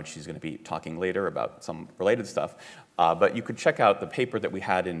of you know, and she's going to be talking later about some related stuff. But you could check out the paper that we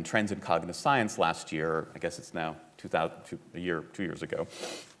had in Trends in Cognitive Science last year, I guess it's now 2 years ago,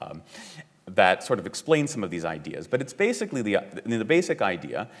 that sort of explains some of these ideas. But it's basically, the basic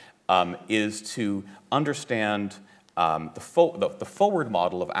idea is to understand the forward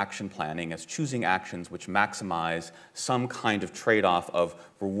model of action planning as choosing actions which maximize some kind of trade-off of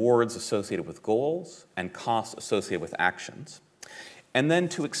rewards associated with goals and costs associated with actions. And then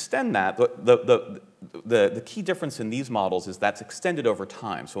to extend that, the key difference in these models is that's extended over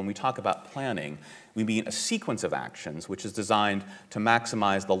time. So when we talk about planning, we mean a sequence of actions which is designed to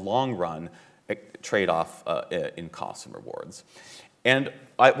maximize the long-run trade-off in costs and rewards. And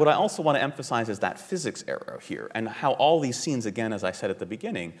what I also want to emphasize is that physics arrow here, and how all these scenes, again, as I said at the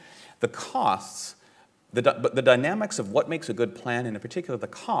beginning, the costs, the dynamics of what makes a good plan, and in particular the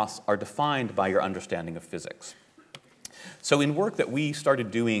costs, are defined by your understanding of physics. So in work that we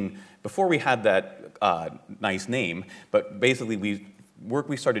started doing before we had that nice name, but basically work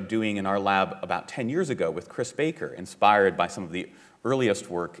we started doing in our lab about 10 years ago with Chris Baker, inspired by some of the earliest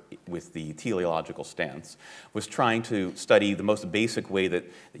work with the teleological stance was trying to study the most basic way that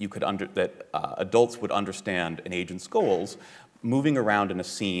adults would understand an agent's goals, moving around in a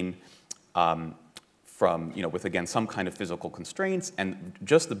scene with, again, some kind of physical constraints, and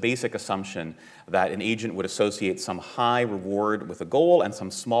just the basic assumption that an agent would associate some high reward with a goal and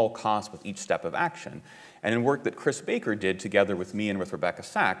some small cost with each step of action. And in work that Chris Baker did together with me and with Rebecca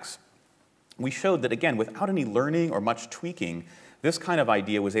Sachs, we showed that, again, without any learning or much tweaking, this kind of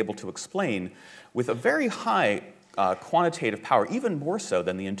idea was able to explain with a very high quantitative power, even more so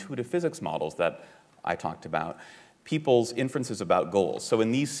than the intuitive physics models that I talked about, people's inferences about goals. So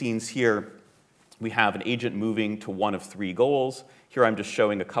in these scenes here, we have an agent moving to one of 3 goals. Here I'm just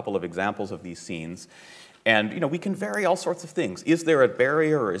showing a couple of examples of these scenes. And we can vary all sorts of things. Is there a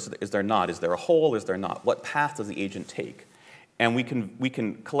barrier or is there not? Is there a hole? Is there not? What path does the agent take? And we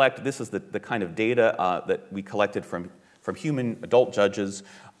can collect, this is the kind of data that we collected from human adult judges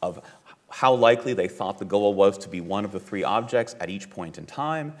of how likely they thought the goal was to be one of the 3 objects at each point in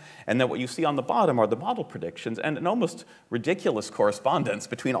time. And then what you see on the bottom are the model predictions and an almost ridiculous correspondence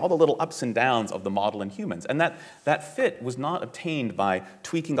between all the little ups and downs of the model and humans. And that fit was not obtained by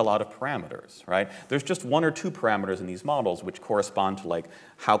tweaking a lot of parameters, right? There's just 1 or 2 parameters in these models which correspond to like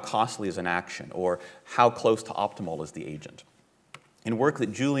how costly is an action or how close to optimal is the agent. In work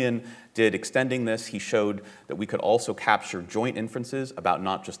that Julian did extending this, he showed that we could also capture joint inferences about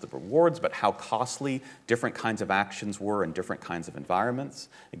not just the rewards, but how costly different kinds of actions were in different kinds of environments,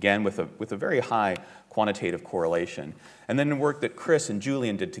 again, with a very high quantitative correlation. And then in work that Chris and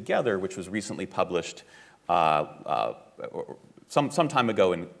Julian did together, which was recently published some time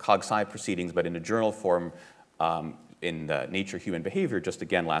ago in CogSci proceedings, but in a journal form in Nature Human Behavior just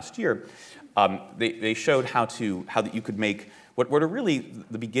again last year, they showed how that you could make what are really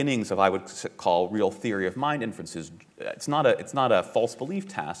the beginnings of, I would call, real theory of mind inferences. It's not a false belief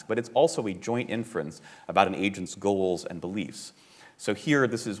task, but it's also a joint inference about an agent's goals and beliefs. So here,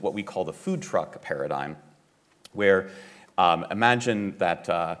 this is what we call the food truck paradigm, where imagine that,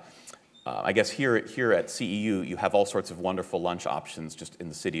 I guess here at CEU, you have all sorts of wonderful lunch options just in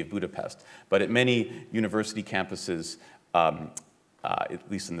the city of Budapest. But at many university campuses,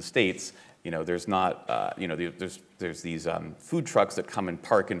 at least in the States, there's not, there's these food trucks that come and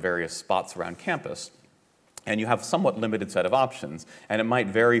park in various spots around campus. And you have a somewhat limited set of options. And it might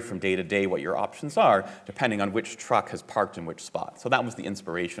vary from day to day what your options are, depending on which truck has parked in which spot. So that was the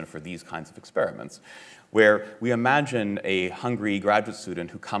inspiration for these kinds of experiments, where we imagine a hungry graduate student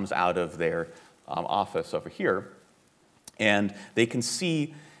who comes out of their office over here, and they can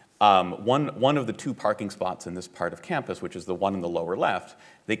see one of the 2 parking spots in this part of campus, which is the one in the lower left.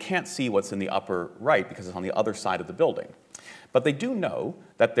 They can't see what's in the upper right because it's on the other side of the building. But they do know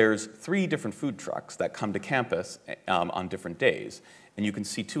that there's 3 different food trucks that come to campus on different days. And you can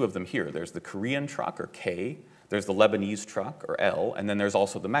see 2 of them here. There's the Korean truck, or K, there's the Lebanese truck, or L, and then there's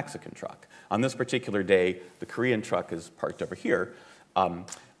also the Mexican truck. On this particular day, the Korean truck is parked over here.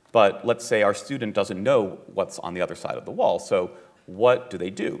 But let's say our student doesn't know what's on the other side of the wall. So what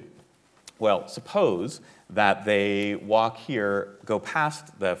do? Well, suppose that they walk here, go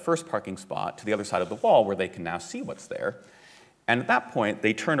past the first parking spot to the other side of the wall where they can now see what's there. And at that point,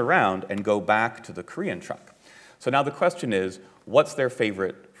 they turn around and go back to the Korean truck. So now the question is, what's their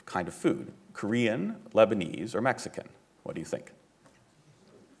favorite kind of food? Korean, Lebanese, or Mexican? What do you think?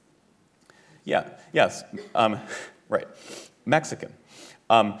 Yeah, yes, right, Mexican.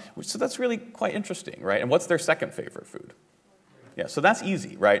 So that's really quite interesting, right? And what's their second favorite food? Yeah, so that's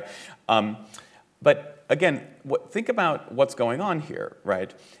easy, right? But again, think about what's going on here,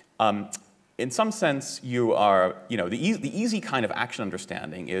 right? In some sense, you are, the easy kind of action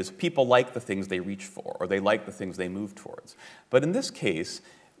understanding is people like the things they reach for, or they like the things they move towards. But in this case,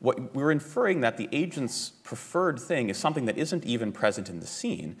 we're inferring that the agent's preferred thing is something that isn't even present in the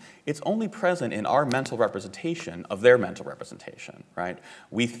scene. It's only present in our mental representation of their mental representation, right?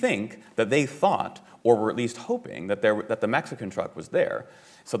 We think that they thought, or were at least hoping, that the Mexican truck was there.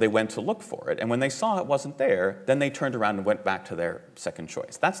 So they went to look for it. And when they saw it wasn't there, then they turned around and went back to their second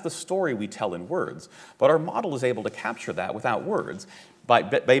choice. That's the story we tell in words. But our model is able to capture that without words by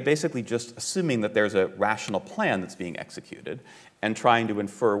basically just assuming that there's a rational plan that's being executed and trying to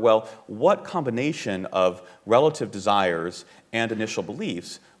infer, well, what combination of relative desires and initial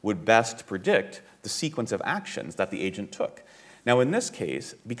beliefs would best predict the sequence of actions that the agent took? Now, in this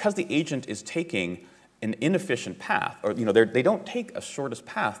case, because the agent is taking an inefficient path, or they don't take a shortest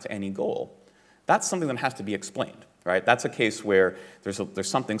path to any goal, that's something that has to be explained, right? That's a case where there's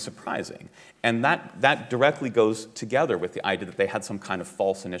something surprising. And that directly goes together with the idea that they had some kind of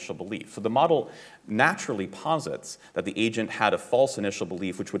false initial belief. So the model naturally posits that the agent had a false initial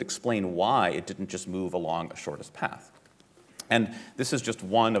belief which would explain why it didn't just move along a shortest path. And this is just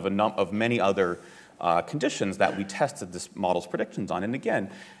one of many other conditions that we tested this model's predictions on. And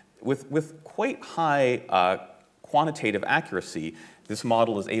again, with quite high quantitative accuracy, this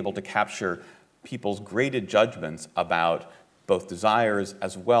model is able to capture people's graded judgments about both desires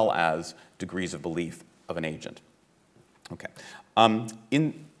as well as degrees of belief of an agent. Okay.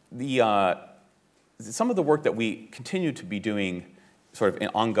 In the, some of the work that we continue to be doing, sort of in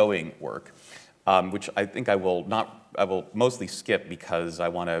ongoing work, which I think I will mostly skip because I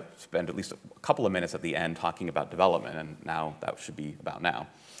want to spend at least a couple of minutes at the end talking about development, and now that should be about now.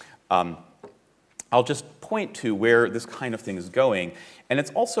 I'll just point to where this kind of thing is going, and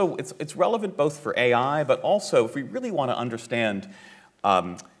it's relevant both for AI, but also if we really want to understand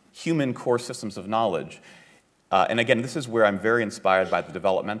human core systems of knowledge. And again, this is where I'm very inspired by the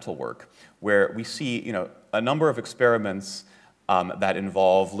developmental work, where we see, a number of experiments that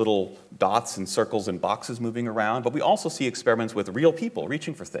involve little dots and circles and boxes moving around, but we also see experiments with real people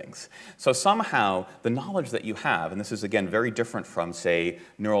reaching for things. So somehow, the knowledge that you have, and this is again very different from, say,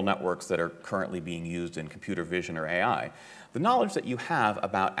 neural networks that are currently being used in computer vision or AI, the knowledge that you have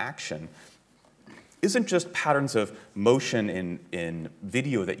about action isn't just patterns of motion in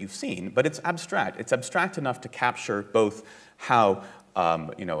video that you've seen, but it's abstract. It's abstract enough to capture both how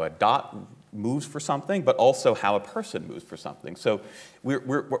a dot moves for something, but also how a person moves for something. So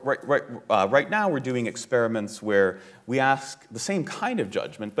right now we're doing experiments where we ask the same kind of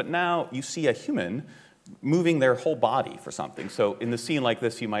judgment, but now you see a human moving their whole body for something. So in the scene like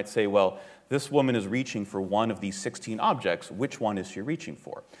this, you might say, well, this woman is reaching for one of these 16 objects. Which one is she reaching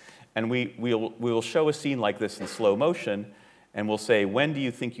for? And we'll show a scene like this in slow motion, and we'll say, when do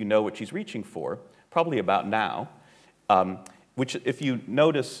you think you know what she's reaching for? Probably about now. Which, if you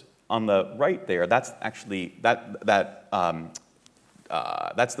notice on the right there, that's actually, that's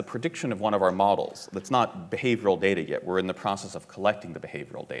the prediction of one of our models. That's not behavioral data yet. We're in the process of collecting the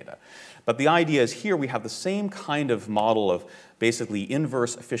behavioral data. But the idea is here we have the same kind of model of basically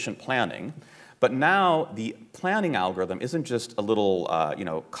inverse efficient planning, but now the planning algorithm isn't just a little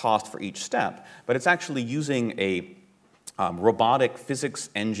cost for each step, but it's actually using a robotic physics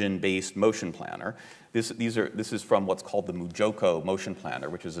engine-based motion planner. This is from what's called the Mujoko motion planner,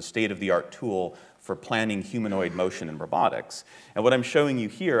 which is a state-of-the-art tool for planning humanoid motion in robotics. And what I'm showing you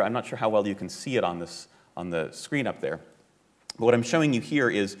here, I'm not sure how well you can see it on the screen up there, but what I'm showing you here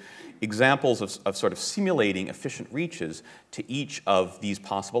is examples of sort of simulating efficient reaches to each of these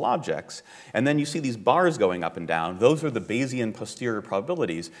possible objects. And then you see these bars going up and down. Those are the Bayesian posterior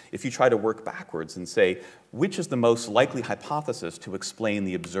probabilities if you try to work backwards and say, which is the most likely hypothesis to explain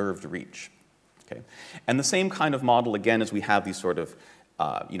the observed reach? Okay. And the same kind of model, again, as we have these sort of,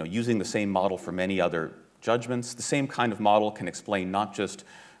 using the same model for many other judgments, the same kind of model can explain not just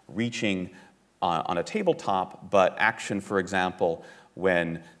reaching on a tabletop, but action, for example,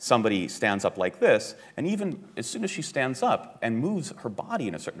 when somebody stands up like this, and even as soon as she stands up and moves her body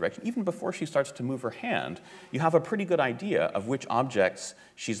in a certain direction, even before she starts to move her hand, you have a pretty good idea of which objects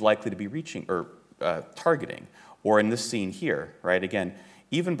she's likely to be reaching or targeting. Or in this scene here, right, again,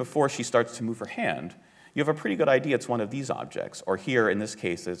 even before she starts to move her hand, you have a pretty good idea it's one of these objects. Or here, in this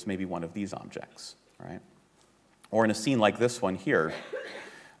case, it's maybe one of these objects, right? Or in a scene like this one here,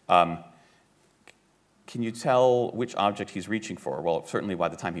 can you tell which object he's reaching for? Well, certainly by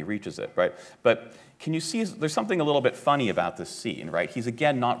the time he reaches it, right? But can you see, there's something a little bit funny about this scene, right? He's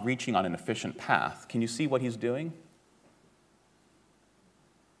again not reaching on an efficient path. Can you see what he's doing?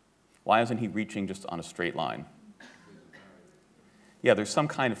 Why isn't he reaching just on a straight line? Yeah, there's some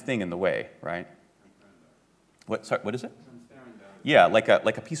kind of thing in the way, right? What is it? Yeah, like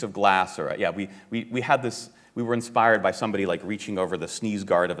a piece of glass or we had this. We were inspired by somebody like reaching over the sneeze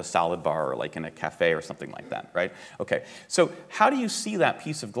guard of a salad bar or like in a cafe or something like that, right? Okay, so how do you see that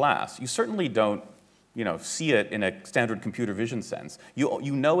piece of glass? You certainly don't, see it in a standard computer vision sense. You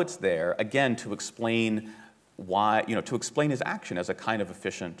know it's there, again, to explain why, to explain his action as a kind of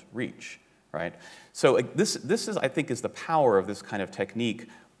efficient reach, right? So this is, I think, is the power of this kind of technique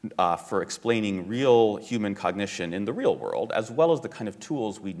for explaining real human cognition in the real world, as well as the kind of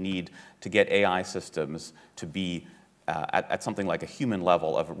tools we need to get AI systems to be at something like a human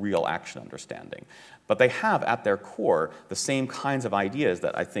level of real action understanding. But they have at their core the same kinds of ideas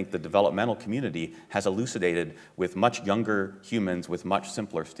that I think the developmental community has elucidated with much younger humans with much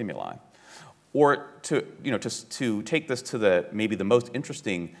simpler stimuli. Or to take this to maybe the most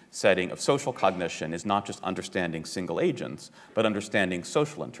interesting setting of social cognition is not just understanding single agents, but understanding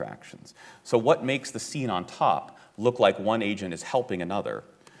social interactions. So what makes the scene on top look like one agent is helping another,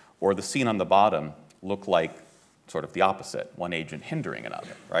 or the scene on the bottom look like sort of the opposite, one agent hindering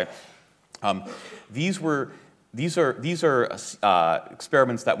another, right? These are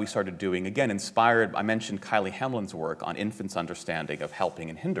experiments that we started doing, again, inspired, I mentioned Kylie Hamlin's work on infants' understanding of helping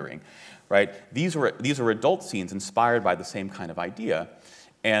and hindering, right? These are adult scenes inspired by the same kind of idea,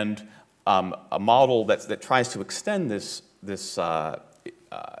 and a model that tries to extend this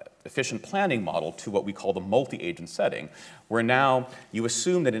efficient planning model to what we call the multi-agent setting, where now you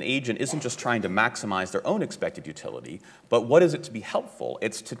assume that an agent isn't just trying to maximize their own expected utility, but what is it to be helpful?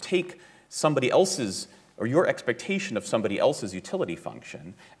 It's to take somebody else's, or your expectation of somebody else's utility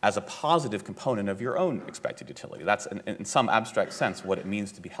function as a positive component of your own expected utility. That's, in some abstract sense, what it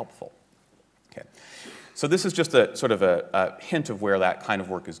means to be helpful. Okay. So this is just a sort of a hint of where that kind of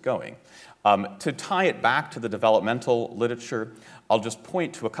work is going. To tie it back to the developmental literature, I'll just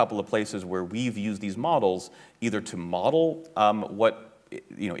point to a couple of places where we've used these models either to model what,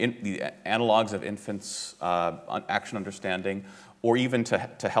 the analogs of infants' action understanding, or even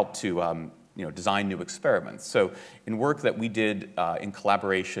to help to design new experiments. So in work that we did in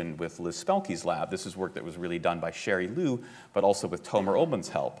collaboration with Liz Spelke's lab, this is work that was really done by Sherry Liu, but also with Tomer Ullman's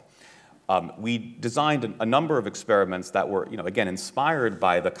help. We designed a number of experiments that were, again, inspired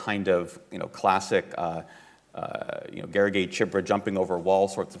by the kind of, classic, Garrigate Chibra jumping over a wall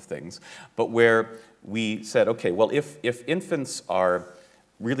sorts of things, but where we said, okay, well, if infants are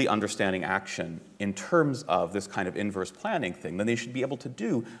really understanding action in terms of this kind of inverse planning thing, then they should be able to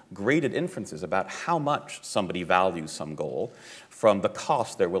do graded inferences about how much somebody values some goal from the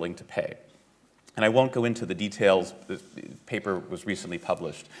cost they're willing to pay. And I won't go into the details. The paper was recently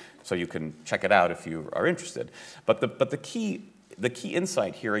published, so you can check it out if you are interested. But the key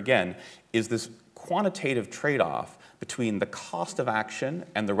insight here, again, is this quantitative trade-off between the cost of action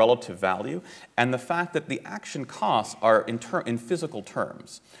and the relative value, and the fact that the action costs are in physical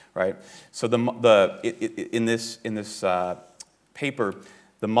terms, right? So in this paper,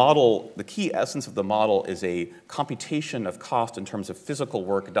 the key essence of the model is a computation of cost in terms of physical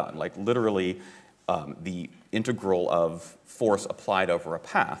work done, like literally the integral of force applied over a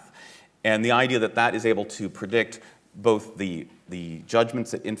path. And the idea that that is able to predict both the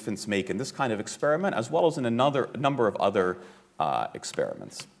judgments that infants make in this kind of experiment, as well as in a number of other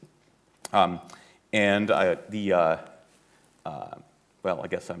experiments. Well, I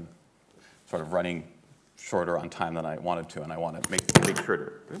guess I'm sort of running shorter on time than I wanted to, and I want to make sure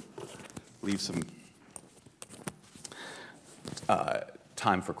to leave some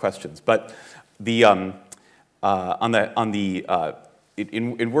time for questions. But in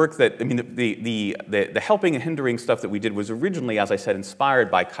work that, the helping and hindering stuff that we did was originally, as I said, inspired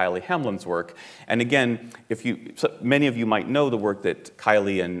by Kylie Hamlin's work. And again, many of you might know the work that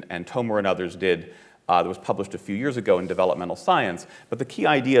Kylie and Tomer and others did that was published a few years ago in Developmental Science. But the key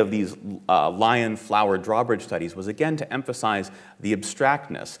idea of these lion flower drawbridge studies was, again, to emphasize the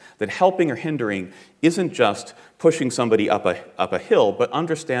abstractness, that helping or hindering isn't just pushing somebody up a hill, but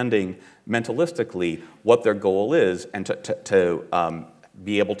understanding mentalistically what their goal is, and to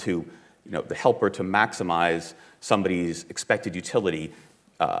be able to, the helper to maximize somebody's expected utility,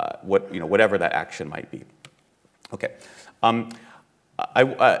 whatever that action might be. Okay.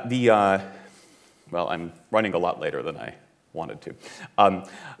 Well, I'm running a lot later than I wanted to.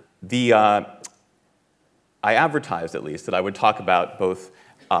 I advertised, at least, that I would talk about both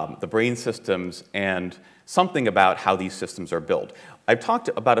the brain systems and something about how these systems are built. I've talked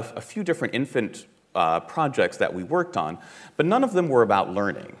about a few different infant projects that we worked on, but none of them were about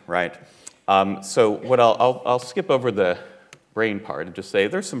learning, right? So what I'll skip over the brain part and just say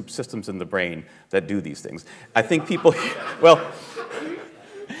there's some systems in the brain that do these things. I think people, well,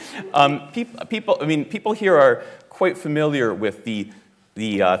 people here are quite familiar with the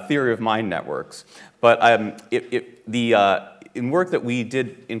theory of mind networks, but in work that we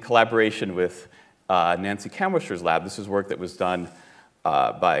did in collaboration with Nancy Kamwischer's lab, this is work that was done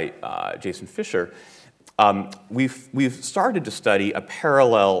by Jason Fisher, we've started to study a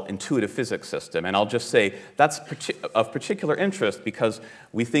parallel intuitive physics system, and I'll just say that's of particular interest because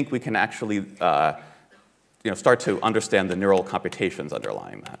we think we can actually start to understand the neural computations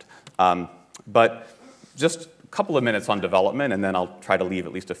underlying that. But just a couple of minutes on development, and then I'll try to leave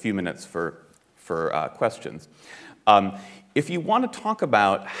at least a few minutes for questions. If you want to talk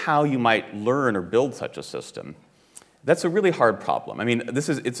about how you might learn or build such a system, that's a really hard problem. I mean,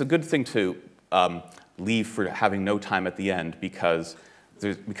 it's a good thing to leave for having no time at the end, because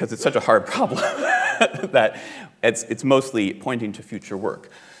because it's such a hard problem that it's mostly pointing to future work.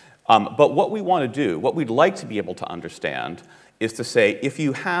 But what we want to do, what we'd like to be able to understand, is to say, if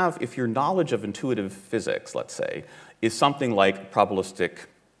your knowledge of intuitive physics, let's say, is something like a probabilistic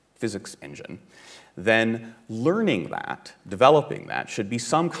physics engine, then learning that, developing that, should be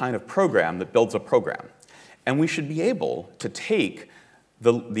some kind of program that builds a program. And we should be able to take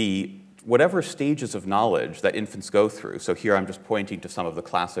the whatever stages of knowledge that infants go through. So here I'm just pointing to some of the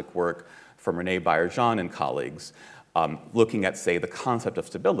classic work from René Baillargeon and colleagues, looking at, say, the concept of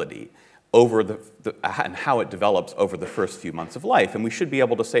stability over and how it develops over the first few months of life. And we should be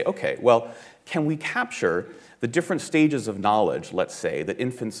able to say, okay, well, can we capture the different stages of knowledge, let's say, that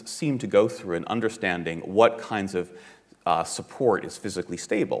infants seem to go through in understanding what kinds of support is physically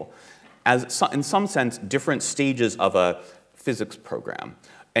stable, as in some sense, different stages of a physics program?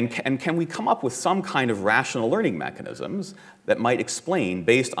 And can we come up with some kind of rational learning mechanisms that might explain,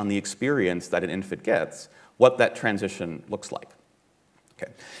 based on the experience that an infant gets, what that transition looks like?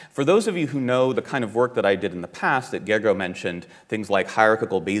 Okay. For those of you who know the kind of work that I did in the past, that Gergo mentioned, things like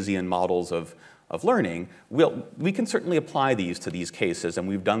hierarchical Bayesian models of learning, we can certainly apply these to these cases, and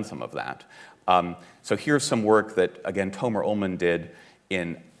we've done some of that. So here's some work that, again, Tomer Ullman did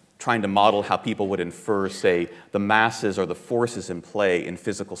in trying to model how people would infer, say, the masses or the forces in play in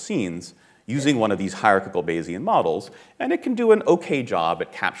physical scenes using one of these hierarchical Bayesian models, and it can do an okay job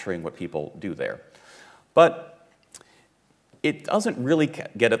at capturing what people do there. But it doesn't really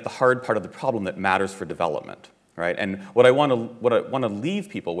get at the hard part of the problem that matters for development, right? And what I want to leave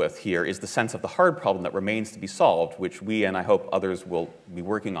people with here is the sense of the hard problem that remains to be solved, which we and I hope others will be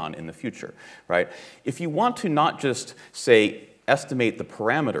working on in the future, right? If you want to not just, say, estimate the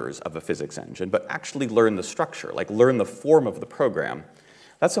parameters of a physics engine, but actually learn the structure, like learn the form of the program,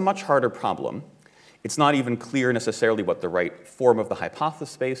 that's a much harder problem. It's not even clear necessarily what the right form of the hypothesis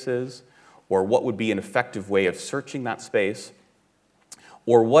space is, or what would be an effective way of searching that space,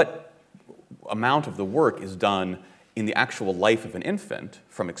 or what amount of the work is done in the actual life of an infant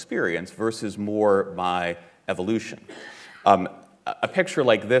from experience versus more by evolution. A picture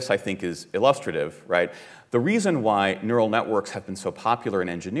like this, I think, is illustrative, right? The reason why neural networks have been so popular in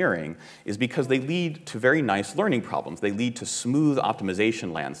engineering is because they lead to very nice learning problems. They lead to smooth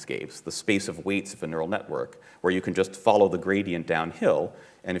optimization landscapes, the space of weights of a neural network, where you can just follow the gradient downhill,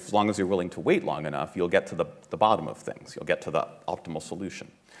 and as long as you're willing to wait long enough, you'll get to the bottom of things. You'll get to the optimal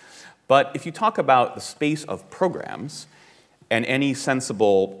solution. But if you talk about the space of programs and any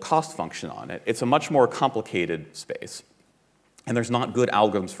sensible cost function on it, it's a much more complicated space, and there's not good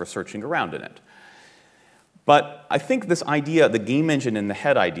algorithms for searching around in it. But I think this idea, the game engine in the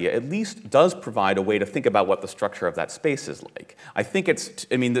head idea, at least does provide a way to think about what the structure of that space is like. I think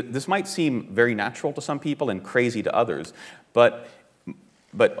this might seem very natural to some people and crazy to others, but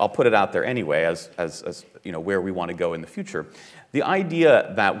I'll put it out there anyway as you know, where we want to go in the future. The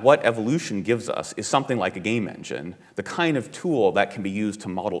idea that what evolution gives us is something like a game engine, the kind of tool that can be used to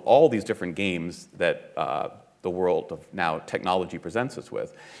model all these different games that the world of now technology presents us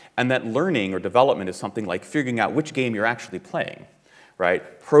with, and that learning or development is something like figuring out which game you're actually playing,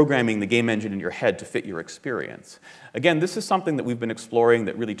 right? Programming the game engine in your head to fit your experience. Again, this is something that we've been exploring,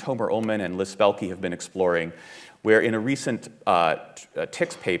 that really Tomer Ullman and Liz Spelke have been exploring, where in a recent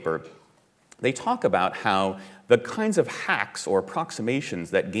TICS paper, they talk about how the kinds of hacks or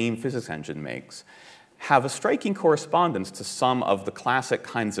approximations that game physics engine makes have a striking correspondence to some of the classic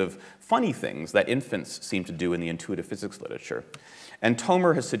kinds of funny things that infants seem to do in the intuitive physics literature. And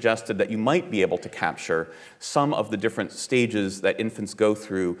Tomer has suggested that you might be able to capture some of the different stages that infants go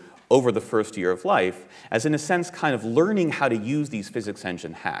through over the first year of life as, in a sense, kind of learning how to use these physics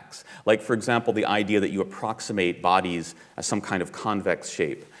engine hacks. Like, for example, the idea that you approximate bodies as some kind of convex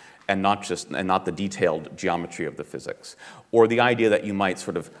shape and not the detailed geometry of the physics. Or the idea that you might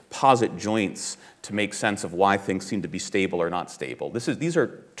sort of posit joints to make sense of why things seem to be stable or not stable. These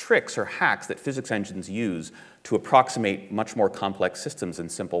are tricks or hacks that physics engines use to approximate much more complex systems in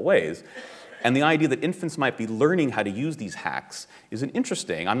simple ways. And the idea that infants might be learning how to use these hacks is an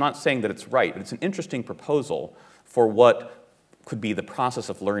interesting, I'm not saying that it's right, but it's an interesting proposal for what could be the process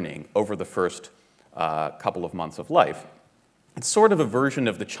of learning over the first couple of months of life. It's sort of a version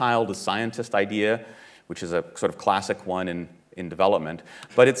of the child as scientist idea, which is a sort of classic one in development.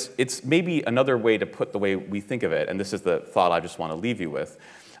 But it's maybe another way to put the way we think of it, and this is the thought I just want to leave you with,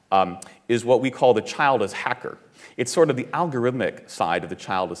 is what we call the child as hacker. It's sort of the algorithmic side of the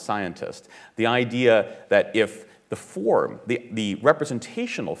child as scientist. The idea that if the form, the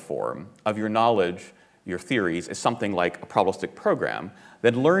representational form of your knowledge your theories is something like a probabilistic program,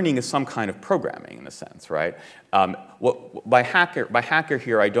 then learning is some kind of programming in a sense, right? By hacker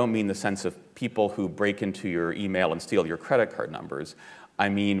here, I don't mean the sense of people who break into your email and steal your credit card numbers. I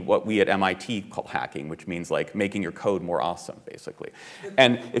mean what we at MIT call hacking, which means like making your code more awesome, basically.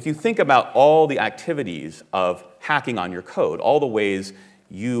 And if you think about all the activities of hacking on your code, all the ways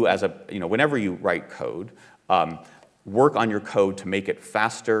you as a, whenever you write code, work on your code to make it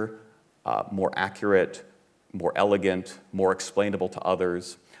faster, more accurate, more elegant, more explainable to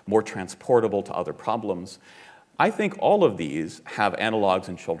others, more transportable to other problems. I think all of these have analogs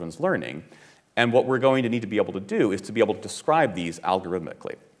in children's learning. And what we're going to need to be able to do is to be able to describe these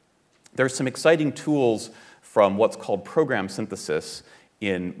algorithmically. There's some exciting tools from what's called program synthesis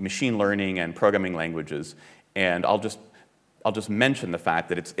in machine learning and programming languages. And I'll just mention the fact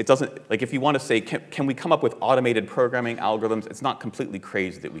that it doesn't, like if you want to say, can we come up with automated programming algorithms, it's not completely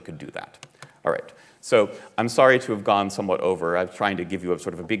crazy that we could do that. All right, so I'm sorry to have gone somewhat over. I'm trying to give you a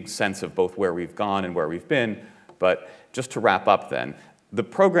sort of a big sense of both where we've gone and where we've been. But just to wrap up then, the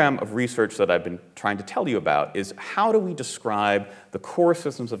program of research that I've been trying to tell you about is how do we describe the core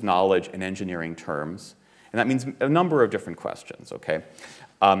systems of knowledge in engineering terms? And that means a number of different questions, okay?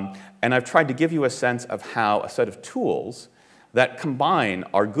 And I've tried to give you a sense of how a set of tools that combine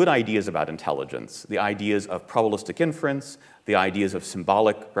our good ideas about intelligence, the ideas of probabilistic inference, the ideas of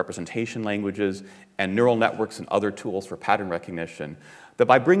symbolic representation languages, and neural networks and other tools for pattern recognition, that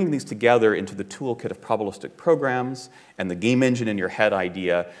by bringing these together into the toolkit of probabilistic programs and the game engine in your head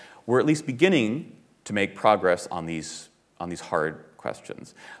idea, we're at least beginning to make progress on these hard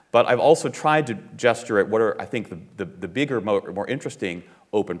questions. But I've also tried to gesture at what are, I think, the bigger, more interesting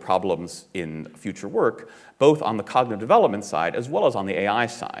open problems in future work, both on the cognitive development side as well as on the AI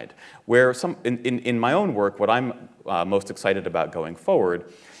side, where in my own work, what I'm most excited about going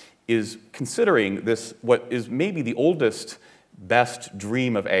forward is considering this, what is maybe the oldest, best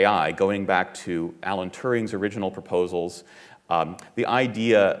dream of AI, going back to Alan Turing's original proposals, the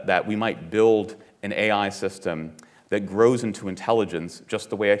idea that we might build an AI system that grows into intelligence just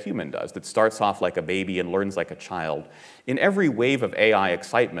the way a human does, that starts off like a baby and learns like a child. In every wave of AI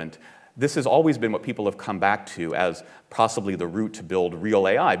excitement, this has always been what people have come back to as possibly the route to build real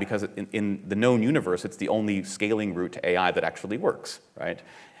AI, because in the known universe, it's the only scaling route to AI that actually works, right?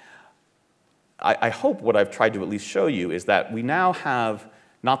 I hope what I've tried to at least show you is that we now have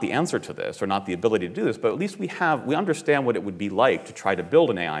not the answer to this or not the ability to do this, but at least we understand what it would be like to try to build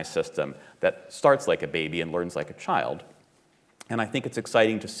an AI system that starts like a baby and learns like a child. And I think it's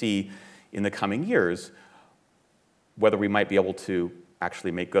exciting to see in the coming years whether we might be able to actually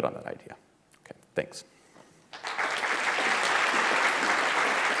make good on that idea. Okay, thanks.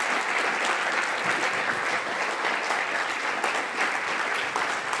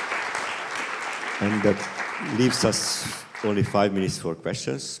 And that leaves us only 5 minutes for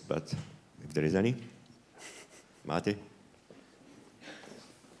questions, but if there is any. Mate?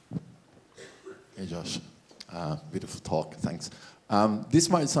 Hey, Josh. Beautiful talk, thanks. This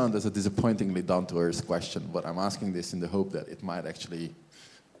might sound as a disappointingly down-to-earth question, but I'm asking this in the hope that it might actually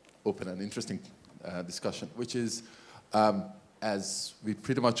open an interesting discussion, which is, as we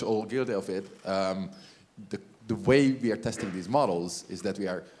pretty much all guilty of it, the way we are testing these models is that we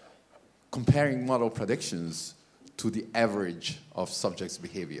are comparing model predictions to the average of subjects'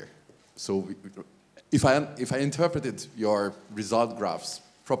 behavior. So if I interpreted your result graphs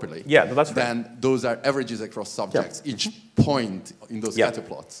properly, yeah, no, that's then right. Those are averages across subjects, yeah. each point in those scatter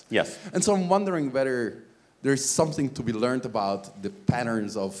plots. Yes. And so I'm wondering whether there's something to be learned about the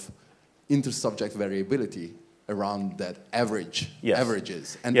patterns of inter-subject variability around that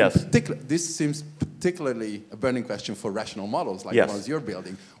averages. And in particular, this seems particularly a burning question for rational models like the ones you're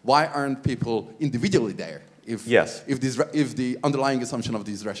building. Why aren't people individually there if the underlying assumption of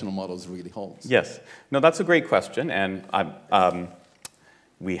these rational models really holds? Yes. No, that's a great question, and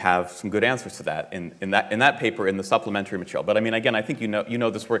we have some good answers to that in that paper in the supplementary material. But I mean, again, I think you know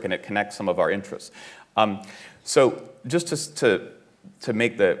this work and it connects some of our interests. So just to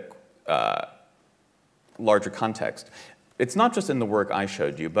make the larger context, it's not just in the work I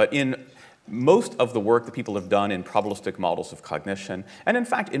showed you, but in most of the work that people have done in probabilistic models of cognition, and in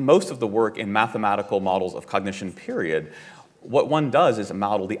fact, in most of the work in mathematical models of cognition, period, what one does is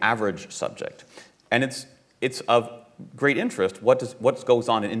model the average subject. And it's of great interest, what goes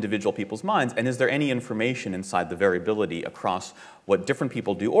on in individual people's minds, and is there any information inside the variability across what different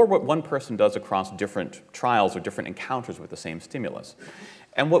people do, or what one person does across different trials or different encounters with the same stimulus.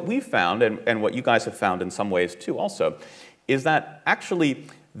 And what we found, and what you guys have found in some ways too also, is that actually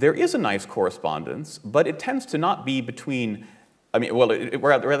there is a nice correspondence, but it tends to not be between, I mean, well,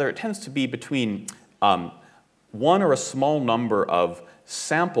 rather it tends to be between one or a small number of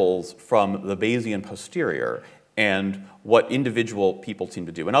samples from the Bayesian posterior and what individual people seem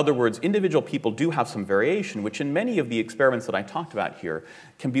to do. In other words, individual people do have some variation, which in many of the experiments that I talked about here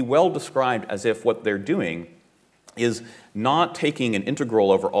can be well described as if what they're doing is not taking an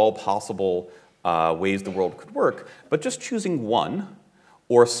integral over all possible ways the world could work, but just choosing one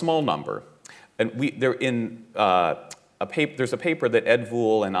or a small number. And there's a paper that Ed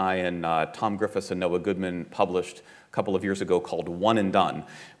Vool and I and Tom Griffiths and Noah Goodman published a couple of years ago called One and Done,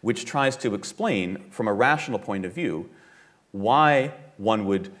 which tries to explain from a rational point of view why one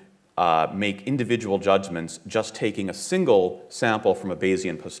would make individual judgments just taking a single sample from a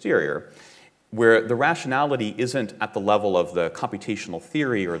Bayesian posterior, where the rationality isn't at the level of the computational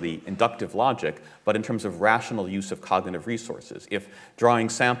theory or the inductive logic, but in terms of rational use of cognitive resources. If drawing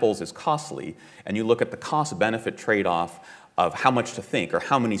samples is costly, and you look at the cost-benefit trade-off of how much to think or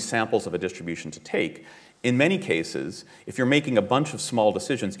how many samples of a distribution to take, in many cases, if you're making a bunch of small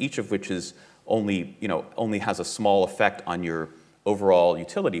decisions, each of which is only has a small effect on your overall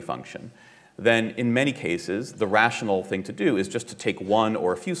utility function, then in many cases, the rational thing to do is just to take one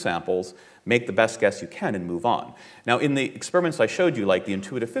or a few samples, make the best guess you can, and move on. Now, in the experiments I showed you, like the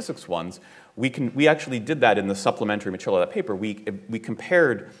intuitive physics ones, we actually did that in the supplementary material of that paper. We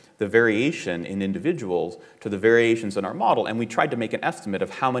compared the variation in individuals to the variations in our model, and we tried to make an estimate of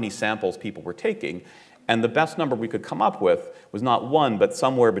how many samples people were taking. And the best number we could come up with was not 1, but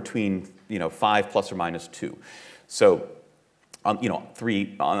somewhere between 5 plus or minus 2. So, on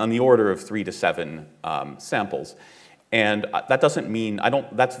the order of 3 to 7 samples. And that doesn't mean,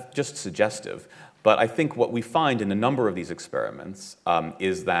 that's just suggestive. But I think what we find in a number of these experiments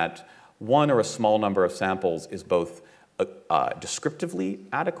is that one or a small number of samples is both descriptively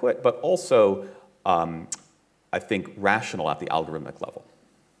adequate, but also, I think, rational at the algorithmic level.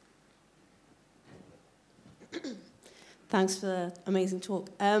 Thanks for the amazing talk.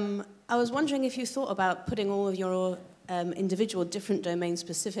 I was wondering if you thought about putting all of your individual different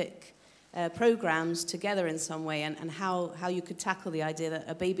domain-specific programs together in some way, and how you could tackle the idea that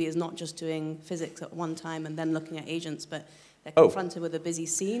a baby is not just doing physics at one time and then looking at agents, but they're confronted with a busy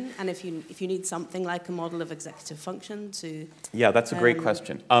scene, and if you need something like a model of executive function to... Yeah, that's a great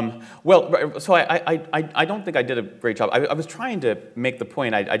question. Well, so I don't think I did a great job. I was trying to make the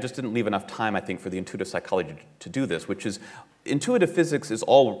point, I just didn't leave enough time, I think, for the intuitive psychology to do this, which is intuitive physics is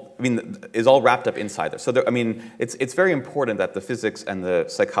all wrapped up inside this. So it's very important that the physics and the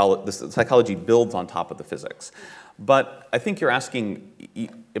psychology builds on top of the physics. But I think you're asking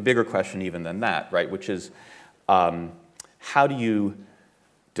a bigger question even than that, right? Which is, how do you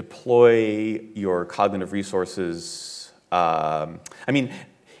deploy your cognitive resources? In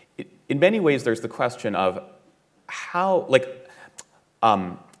many ways, there's the question of how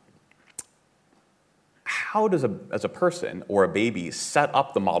does as a person or a baby set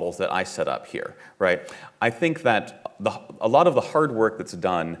up the models that I set up here, right? I think that a lot of the hard work that's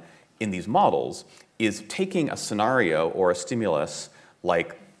done in these models is taking a scenario or a stimulus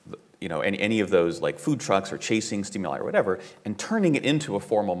like any of those like food trucks or chasing stimuli or whatever, and turning it into a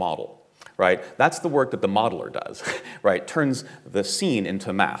formal model, right? That's the work that the modeler does, right? Turns the scene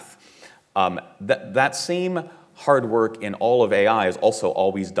into math. That same hard work in all of AI is also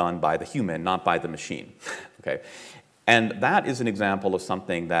always done by the human, not by the machine, okay? And that is an example of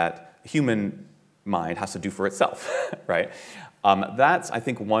something that the human mind has to do for itself, right? That's, I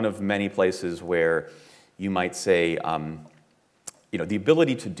think, one of many places where you might say, the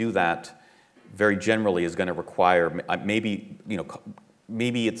ability to do that very generally is going to require maybe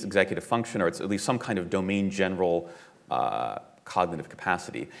it's executive function, or it's at least some kind of domain general cognitive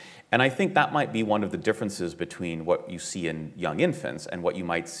capacity. And I think that might be one of the differences between what you see in young infants and what you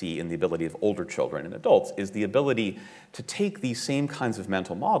might see in the ability of older children and adults, is the ability to take these same kinds of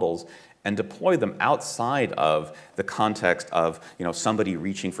mental models and deploy them outside of the context of somebody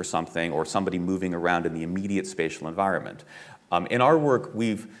reaching for something or somebody moving around in the immediate spatial environment. In our work,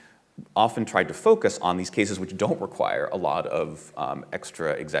 we've often tried to focus on these cases which don't require a lot of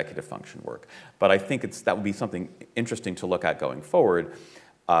extra executive function work. But I think that would be something interesting to look at going forward.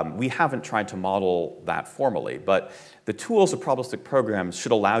 We haven't tried to model that formally, but the tools of probabilistic programs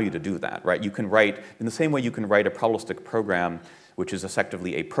should allow you to do that, right? You can write, in the same way you can write a probabilistic program, which is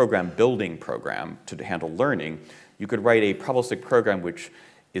effectively a program building program to handle learning, you could write a probabilistic program which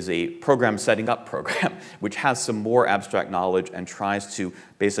is a program setting up program, which has some more abstract knowledge and tries to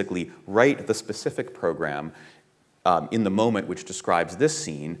basically write the specific program in the moment which describes this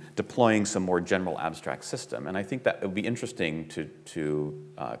scene, deploying some more general abstract system. And I think that it would be interesting to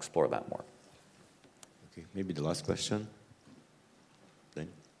explore that more. Okay, maybe the last question. Then.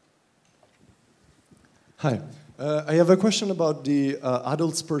 Hi. I have a question about the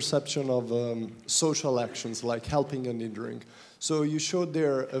adult's perception of social actions like helping and hindering. So you showed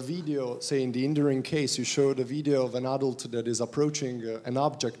there a video, say in the hindering case, you showed a video of an adult that is approaching an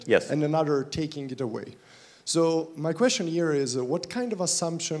object and another taking it away. So my question here is, what kind of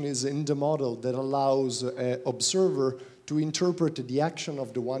assumption is in the model that allows an observer to interpret the action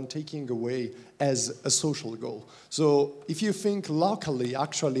of the one taking away as a social goal? So if you think locally,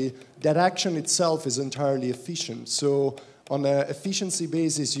 actually, that action itself is entirely efficient. So on an efficiency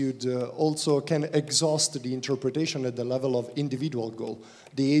basis, you'd also can exhaust the interpretation at the level of individual goal.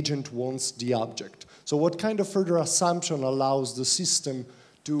 The agent wants the object. So what kind of further assumption allows the system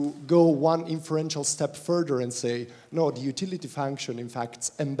to go one inferential step further and say, no, the utility function, in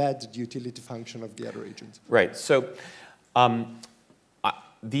fact, embed the utility function of the other agent? Right. So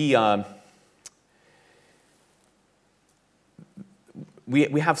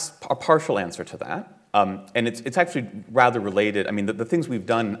we have a partial answer to that. And it's actually rather related. I mean, the things we've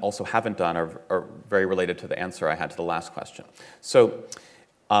done, also haven't done, are very related to the answer I had to the last question. So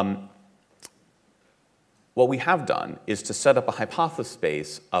what we have done is to set up a hypothesis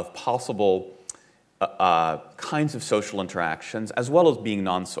space of possible kinds of social interactions, as well as being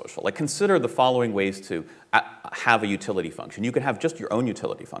non-social. Like, consider the following ways to have a utility function. You could have just your own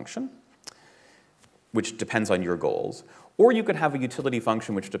utility function, which depends on your goals. Or you could have a utility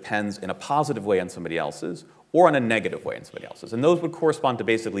function which depends in a positive way on somebody else's, or in a negative way on somebody else's. And those would correspond to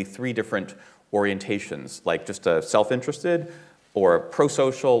basically 3 different orientations, like just a self-interested, or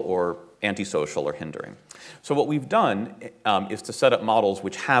pro-social, or antisocial, or hindering. So what we've done is to set up models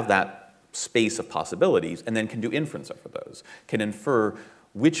which have that space of possibilities and then can do inference over those, can infer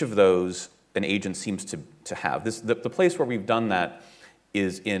which of those an agent seems to have. The place where we've done that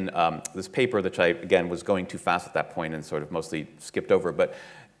is in this paper, which I, again, was going too fast at that point and sort of mostly skipped over. But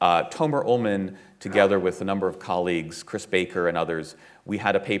Tomer Ullman, together with a number of colleagues, Chris Baker and others, we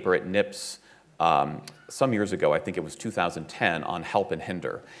had a paper at NIPS some years ago, I think it was 2010, on help and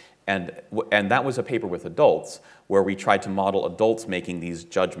hinder. And that was a paper with adults where we tried to model adults making these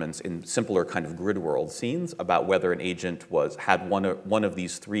judgments in simpler kind of grid world scenes about whether an agent had one of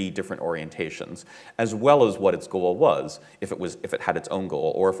these 3 different orientations, as well as what its goal was, if it had its own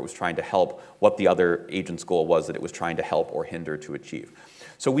goal, or if it was trying to help what the other agent's goal was that it was trying to help or hinder to achieve.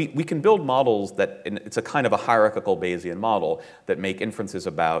 So we can build models that, and it's a kind of a hierarchical Bayesian model, that make inferences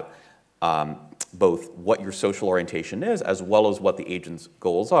about both what your social orientation is, as well as what the agent's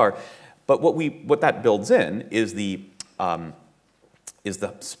goals are. But what that builds in is the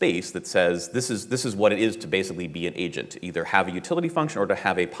space that says this is what it is to basically be an agent, to either have a utility function or to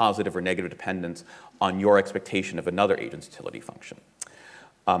have a positive or negative dependence on your expectation of another agent's utility function.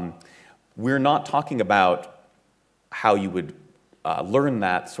 We're not talking about how you would learn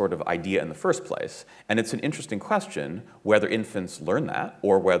that sort of idea in the first place. And it's an interesting question whether infants learn that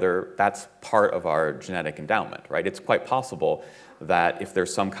or whether that's part of our genetic endowment, right? It's quite possible that if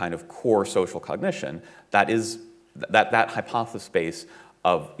there's some kind of core social cognition, that hypothesis space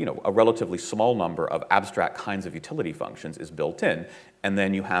of, you know, a relatively small number of abstract kinds of utility functions is built in, and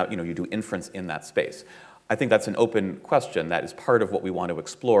then you have, you know, you do inference in that space. I think that's an open question that is part of what we want to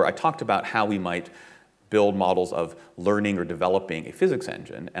explore. I talked about how we might build models of learning or developing a physics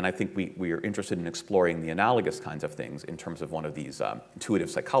engine, and I think we are interested in exploring the analogous kinds of things in terms of one of these intuitive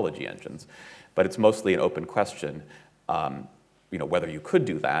psychology engines. But it's mostly an open question, you know, whether you could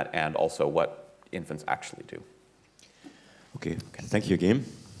do that and also what infants actually do. Okay. Thank you again.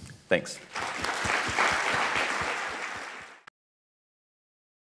 Thanks.